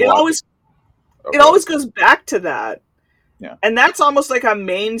that's it always goes back to that. Yeah. And that's almost like a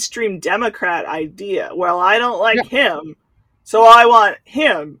mainstream Democrat idea. Well, I don't like him, so I want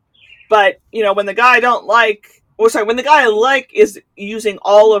him. But, when the guy when the guy I like is using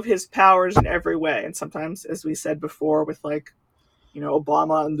all of his powers in every way, and sometimes, as we said before, with like,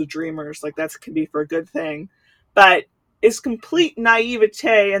 Obama and the Dreamers, like that can be for a good thing. But it's complete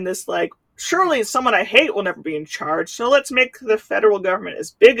naivete and this like, surely someone I hate will never be in charge, so let's make the federal government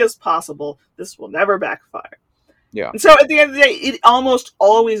as big as possible. This will never backfire. Yeah. And so at the end of the day, it almost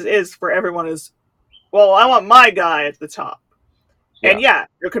always is for everyone is, well, I want my guy at the top. Yeah. And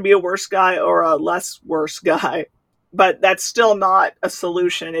there could be a worse guy or a less worse guy, but that's still not a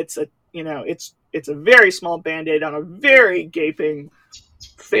solution. It's a very small Band-Aid on a very gaping,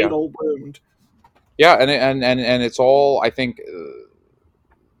 fatal wound. Yeah, and it's all, I think,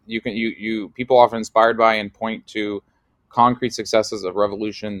 people often inspired by and point to concrete successes of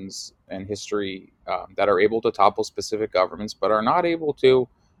revolutions and history that are able to topple specific governments, but are not able to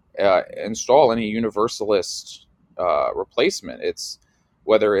install any universalist replacement. It's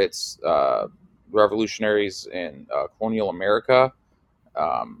whether it's revolutionaries in colonial America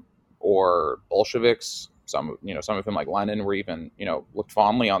or Bolsheviks. Some of them, like Lenin, were even looked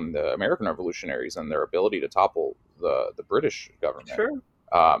fondly on the American revolutionaries and their ability to topple the British government. Sure.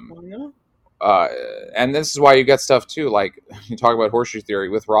 And this is why you get stuff too, like you talk about horseshoe theory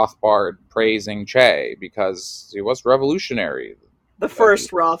with Rothbard praising Che because he was revolutionary. The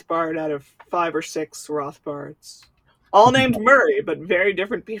first Rothbard out of 5 or 6 Rothbards, all named Murray, but very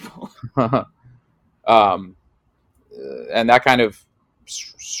different people. And that kind of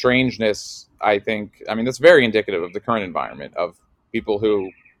strangeness, I think, that's very indicative of the current environment of people who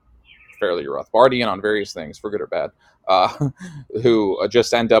fairly Rothbardian on various things, for good or bad, who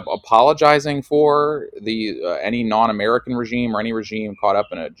just end up apologizing for any non-American regime or any regime caught up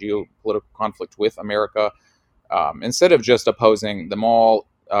in a geopolitical conflict with America, instead of just opposing them all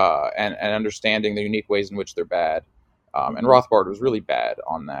and understanding the unique ways in which they're bad. And Rothbard was really bad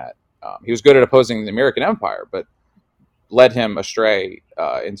on that. He was good at opposing the American empire, but led him astray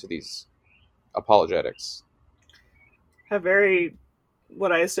into these apologetics.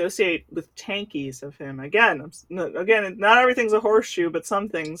 What I associate with tankies of him. Again, not everything's a horseshoe, but some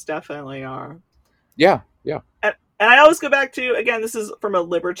things definitely are. Yeah. And I always go back to, again, this is from a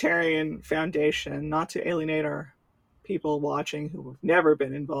libertarian foundation, not to alienate our people watching who have never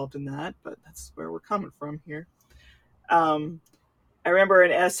been involved in that, but that's where we're coming from here. I remember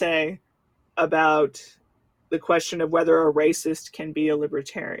an essay about the question of whether a racist can be a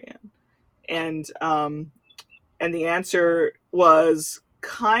libertarian, and the answer was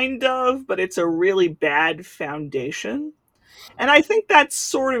kind of, but it's a really bad foundation. And I think that's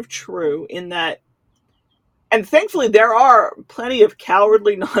sort of true in that, and thankfully there are plenty of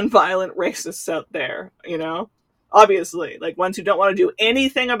cowardly, nonviolent racists out there, you know? Obviously, like ones who don't want to do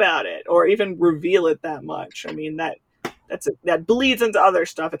anything about it or even reveal it that much. I mean, that bleeds into other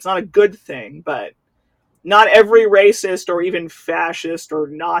stuff. It's not a good thing, but not every racist or even fascist or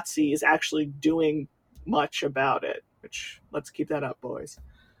Nazi is actually doing much about it, which, let's keep that up, boys.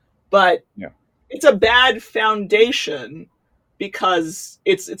 But Yeah. it's a bad foundation because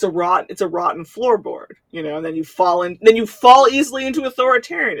it's a rotten floorboard, you know, and then you fall easily into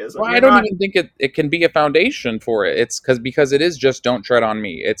authoritarianism. Well, I don't even think it can be a foundation for it. It's because it is just don't tread on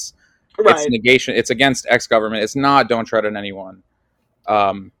me. It's negation. It's against X government. It's not don't tread on anyone.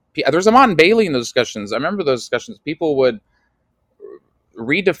 There's a Mon Bailey in those discussions. I remember those discussions. People would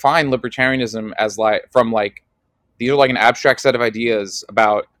redefine libertarianism as these are like an abstract set of ideas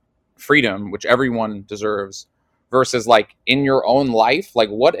about freedom, which everyone deserves, versus like in your own life, like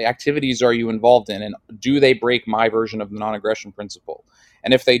what activities are you involved in, and do they break my version of the non-aggression principle?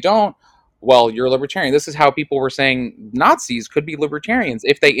 And if they don't, well, you're a libertarian. This is how people were saying Nazis could be libertarians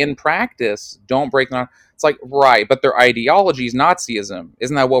if they, in practice, don't break non. It's like, right, but their ideology is Nazism.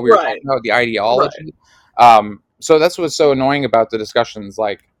 Isn't that what we were talking about? The ideology. Right. So that's what's so annoying about the discussions.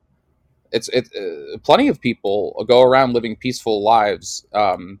 Like, it's plenty of people go around living peaceful lives.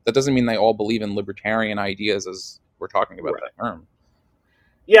 That doesn't mean they all believe in libertarian ideas, as we're talking about that term.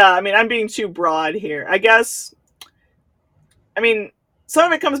 Yeah, I mean, I'm being too broad here, I guess. I mean, some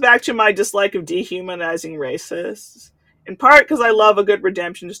of it comes back to my dislike of dehumanizing racists, in part because I love a good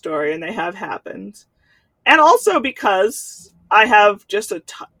redemption story, and they have happened, and also because I have just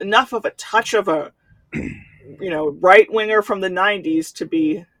enough of a touch of a, right winger from the 90s to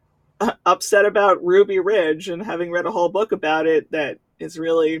be upset about Ruby Ridge, and having read a whole book about it that is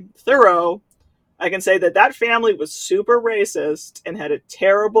really thorough, I can say that family was super racist and had a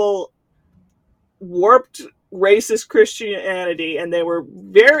terrible, warped, racist Christianity, and they were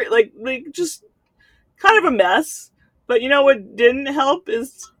very, just kind of a mess. But what didn't help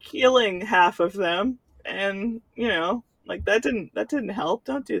is killing half of them, and that didn't help.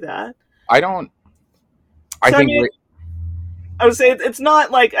 Don't do that. I would say it's not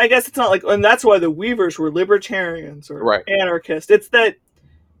like, I guess it's not like, and that's why the Weavers were libertarians or anarchists. It's that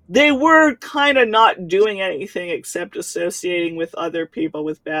they were kind of not doing anything except associating with other people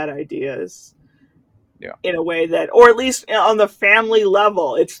with bad ideas. Yeah. In a way that, or at least on the family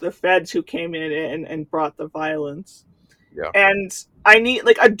level, it's the feds who came in and brought the violence. Yeah. And I need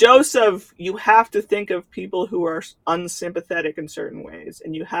a dose of, you have to think of people who are unsympathetic in certain ways,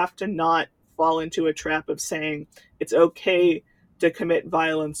 and you have to not fall into a trap of saying it's okay to commit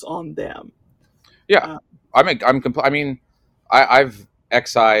violence on them. Yeah. I've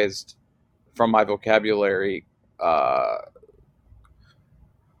excised from my vocabulary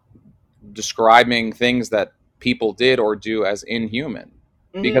describing things that people did or do as inhuman,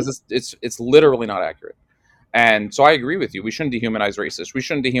 because it's literally not accurate. And so I agree with you. We shouldn't dehumanize racists. We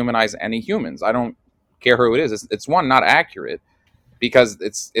shouldn't dehumanize any humans. I don't care who it is. It's one, not accurate, because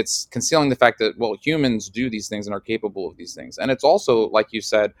it's concealing the fact that, well, humans do these things and are capable of these things. And it's also, like you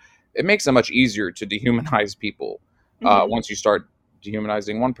said, it makes it much easier to dehumanize people once you start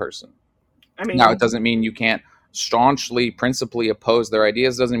dehumanizing one person. I mean, now, it doesn't mean you can't staunchly, principally oppose their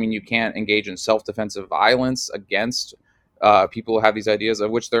ideas. It doesn't mean you can't engage in self-defensive violence against people who have these ideas, of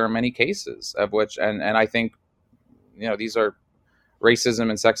which there are many cases, of which, and I think, these are, racism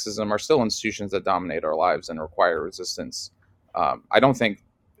and sexism are still institutions that dominate our lives and require resistance. I don't think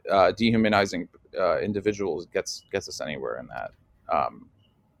dehumanizing individuals gets us anywhere in that.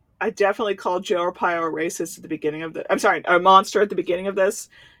 I definitely called Joe Arpaio a racist at the beginning of a monster at the beginning of this.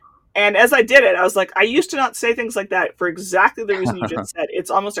 And as I did it, I was like, I used to not say things like that for exactly the reason you just said.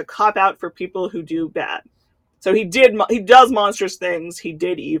 It's almost a cop-out for people who do bad. So he does monstrous things. He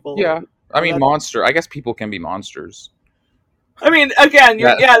did evil. Yeah. I mean, monster. I guess people can be monsters. I mean, again,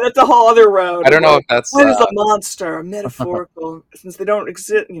 that's a whole other road. I don't know if that's... What is a monster? A metaphorical, since they don't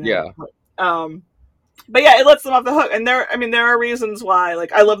exist, Yeah. But yeah, it lets them off the hook. And there are reasons why.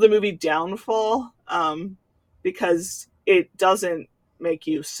 I love the movie Downfall, because it doesn't make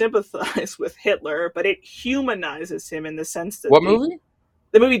you sympathize with Hitler, but it humanizes him in the sense that... What movie?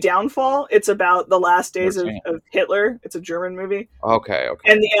 The movie Downfall. It's about the last days of Hitler. It's a German movie. Okay.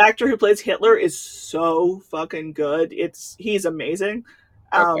 And the actor who plays Hitler is so fucking good. He's amazing.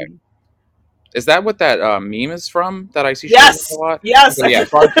 Okay. Is that what that meme is from? That I see shown up a Yes, lot. yes. Okay, yeah,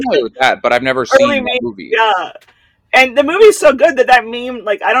 so I'm familiar with that, but I've never Early seen that meme. movie. Yeah, and the movie's so good that meme,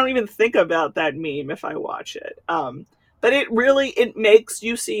 like, I don't even think about that meme if I watch it. But it makes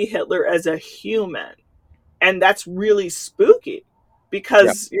you see Hitler as a human, and that's really spooky Yeah,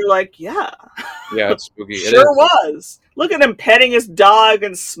 because you're like, yeah, yeah, it's spooky. It sure is. was. Look at him petting his dog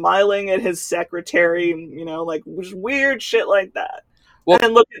and smiling at his secretary, like just weird shit like that. Well, And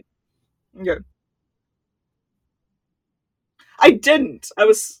then look at, yeah, I didn't. I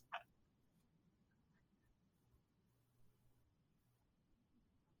was.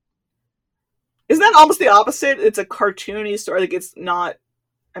 Isn't that almost the opposite? It's a cartoony story. Like, it's not.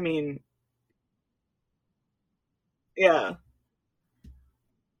 I mean, yeah.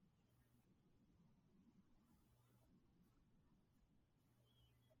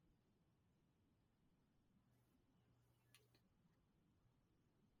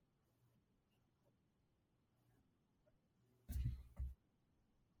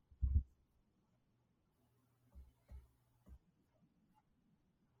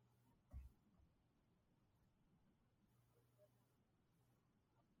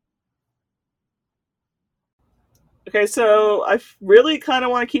 Okay, so I really kind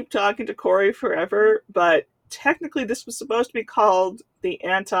of want to keep talking to Corey forever, but technically this was supposed to be called the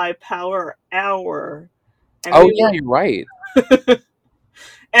Anti-Power Hour, and oh yeah, you're right.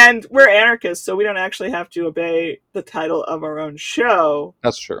 and we're anarchists, so we don't actually have to obey the title of our own show.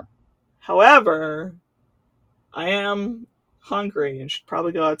 That's true. However, I am hungry and should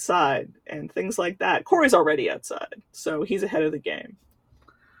probably go outside and things like that. Corey's already outside, so he's ahead of the game.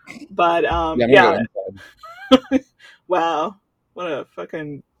 But Yeah, yeah, inside. wow, what a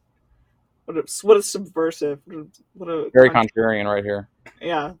fucking what a subversive, what a Very contrarian right here.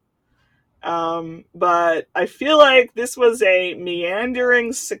 yeah. But I feel like this was a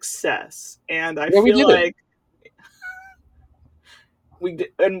meandering success, and I Yeah, we feel did it. like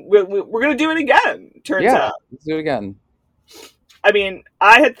we're gonna do it again. Turns Yeah, out. let's do it again. I mean,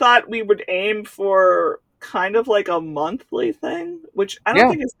 I had thought we would aim for kind of like a monthly thing, which I don't Yeah.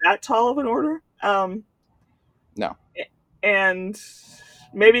 think is that tall of an order. No. And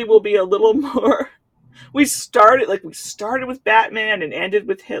maybe we'll be a little more. We started with Batman and ended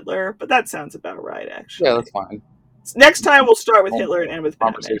with Hitler, but that sounds about right, actually. Yeah, that's fine. Next time we'll start with Hitler and end with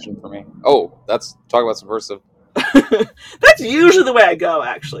Batman. Conversation for me. Oh, that's talk about subversive. That's usually the way I go,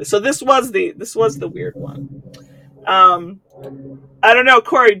 actually. So this was the weird one. I don't know,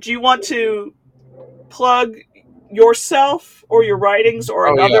 Corey. Do you want to plug yourself or your writings or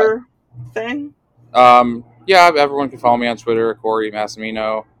another thing? Yeah, everyone can follow me on Twitter, Corey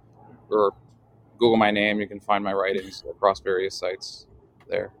Massimino, or Google my name. You can find my writings across various sites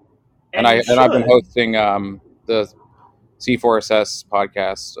there. And I've been hosting the C4SS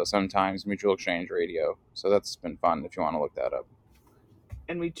podcast sometimes, Mutual Exchange Radio. So that's been fun if you want to look that up.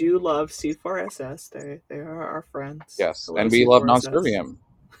 And we do love C4SS. They are our friends. Yes, and we love Non-Servium.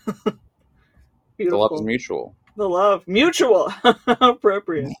 The love is mutual. The love. Mutual.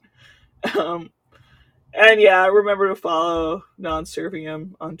 Appropriate. And yeah, remember to follow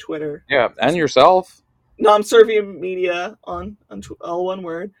Non-Servium on Twitter. Yeah, and yourself. Non-Servium Media on all one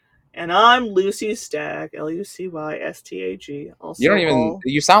word. And I'm Lucy Stagg, LucyStag. Also, you don't even.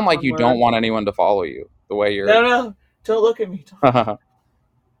 You sound like you don't want anyone to follow you the way you're. No, don't look at me.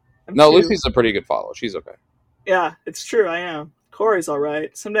 No, Lucy's a pretty good follow. She's okay. Yeah, it's true. I am. Corey's all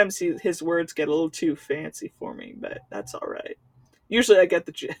right. Sometimes his words get a little too fancy for me, but that's all right. Usually I get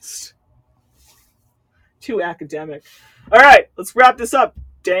the gist. Too academic. All right, let's wrap this up.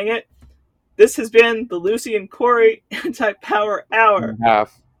 Dang it. This has been the Lucy and Corey Anti-Power Hour.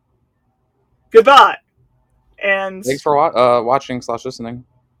 Half. Goodbye. And thanks for watching / listening.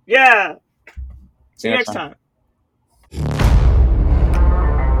 Yeah. See you next time.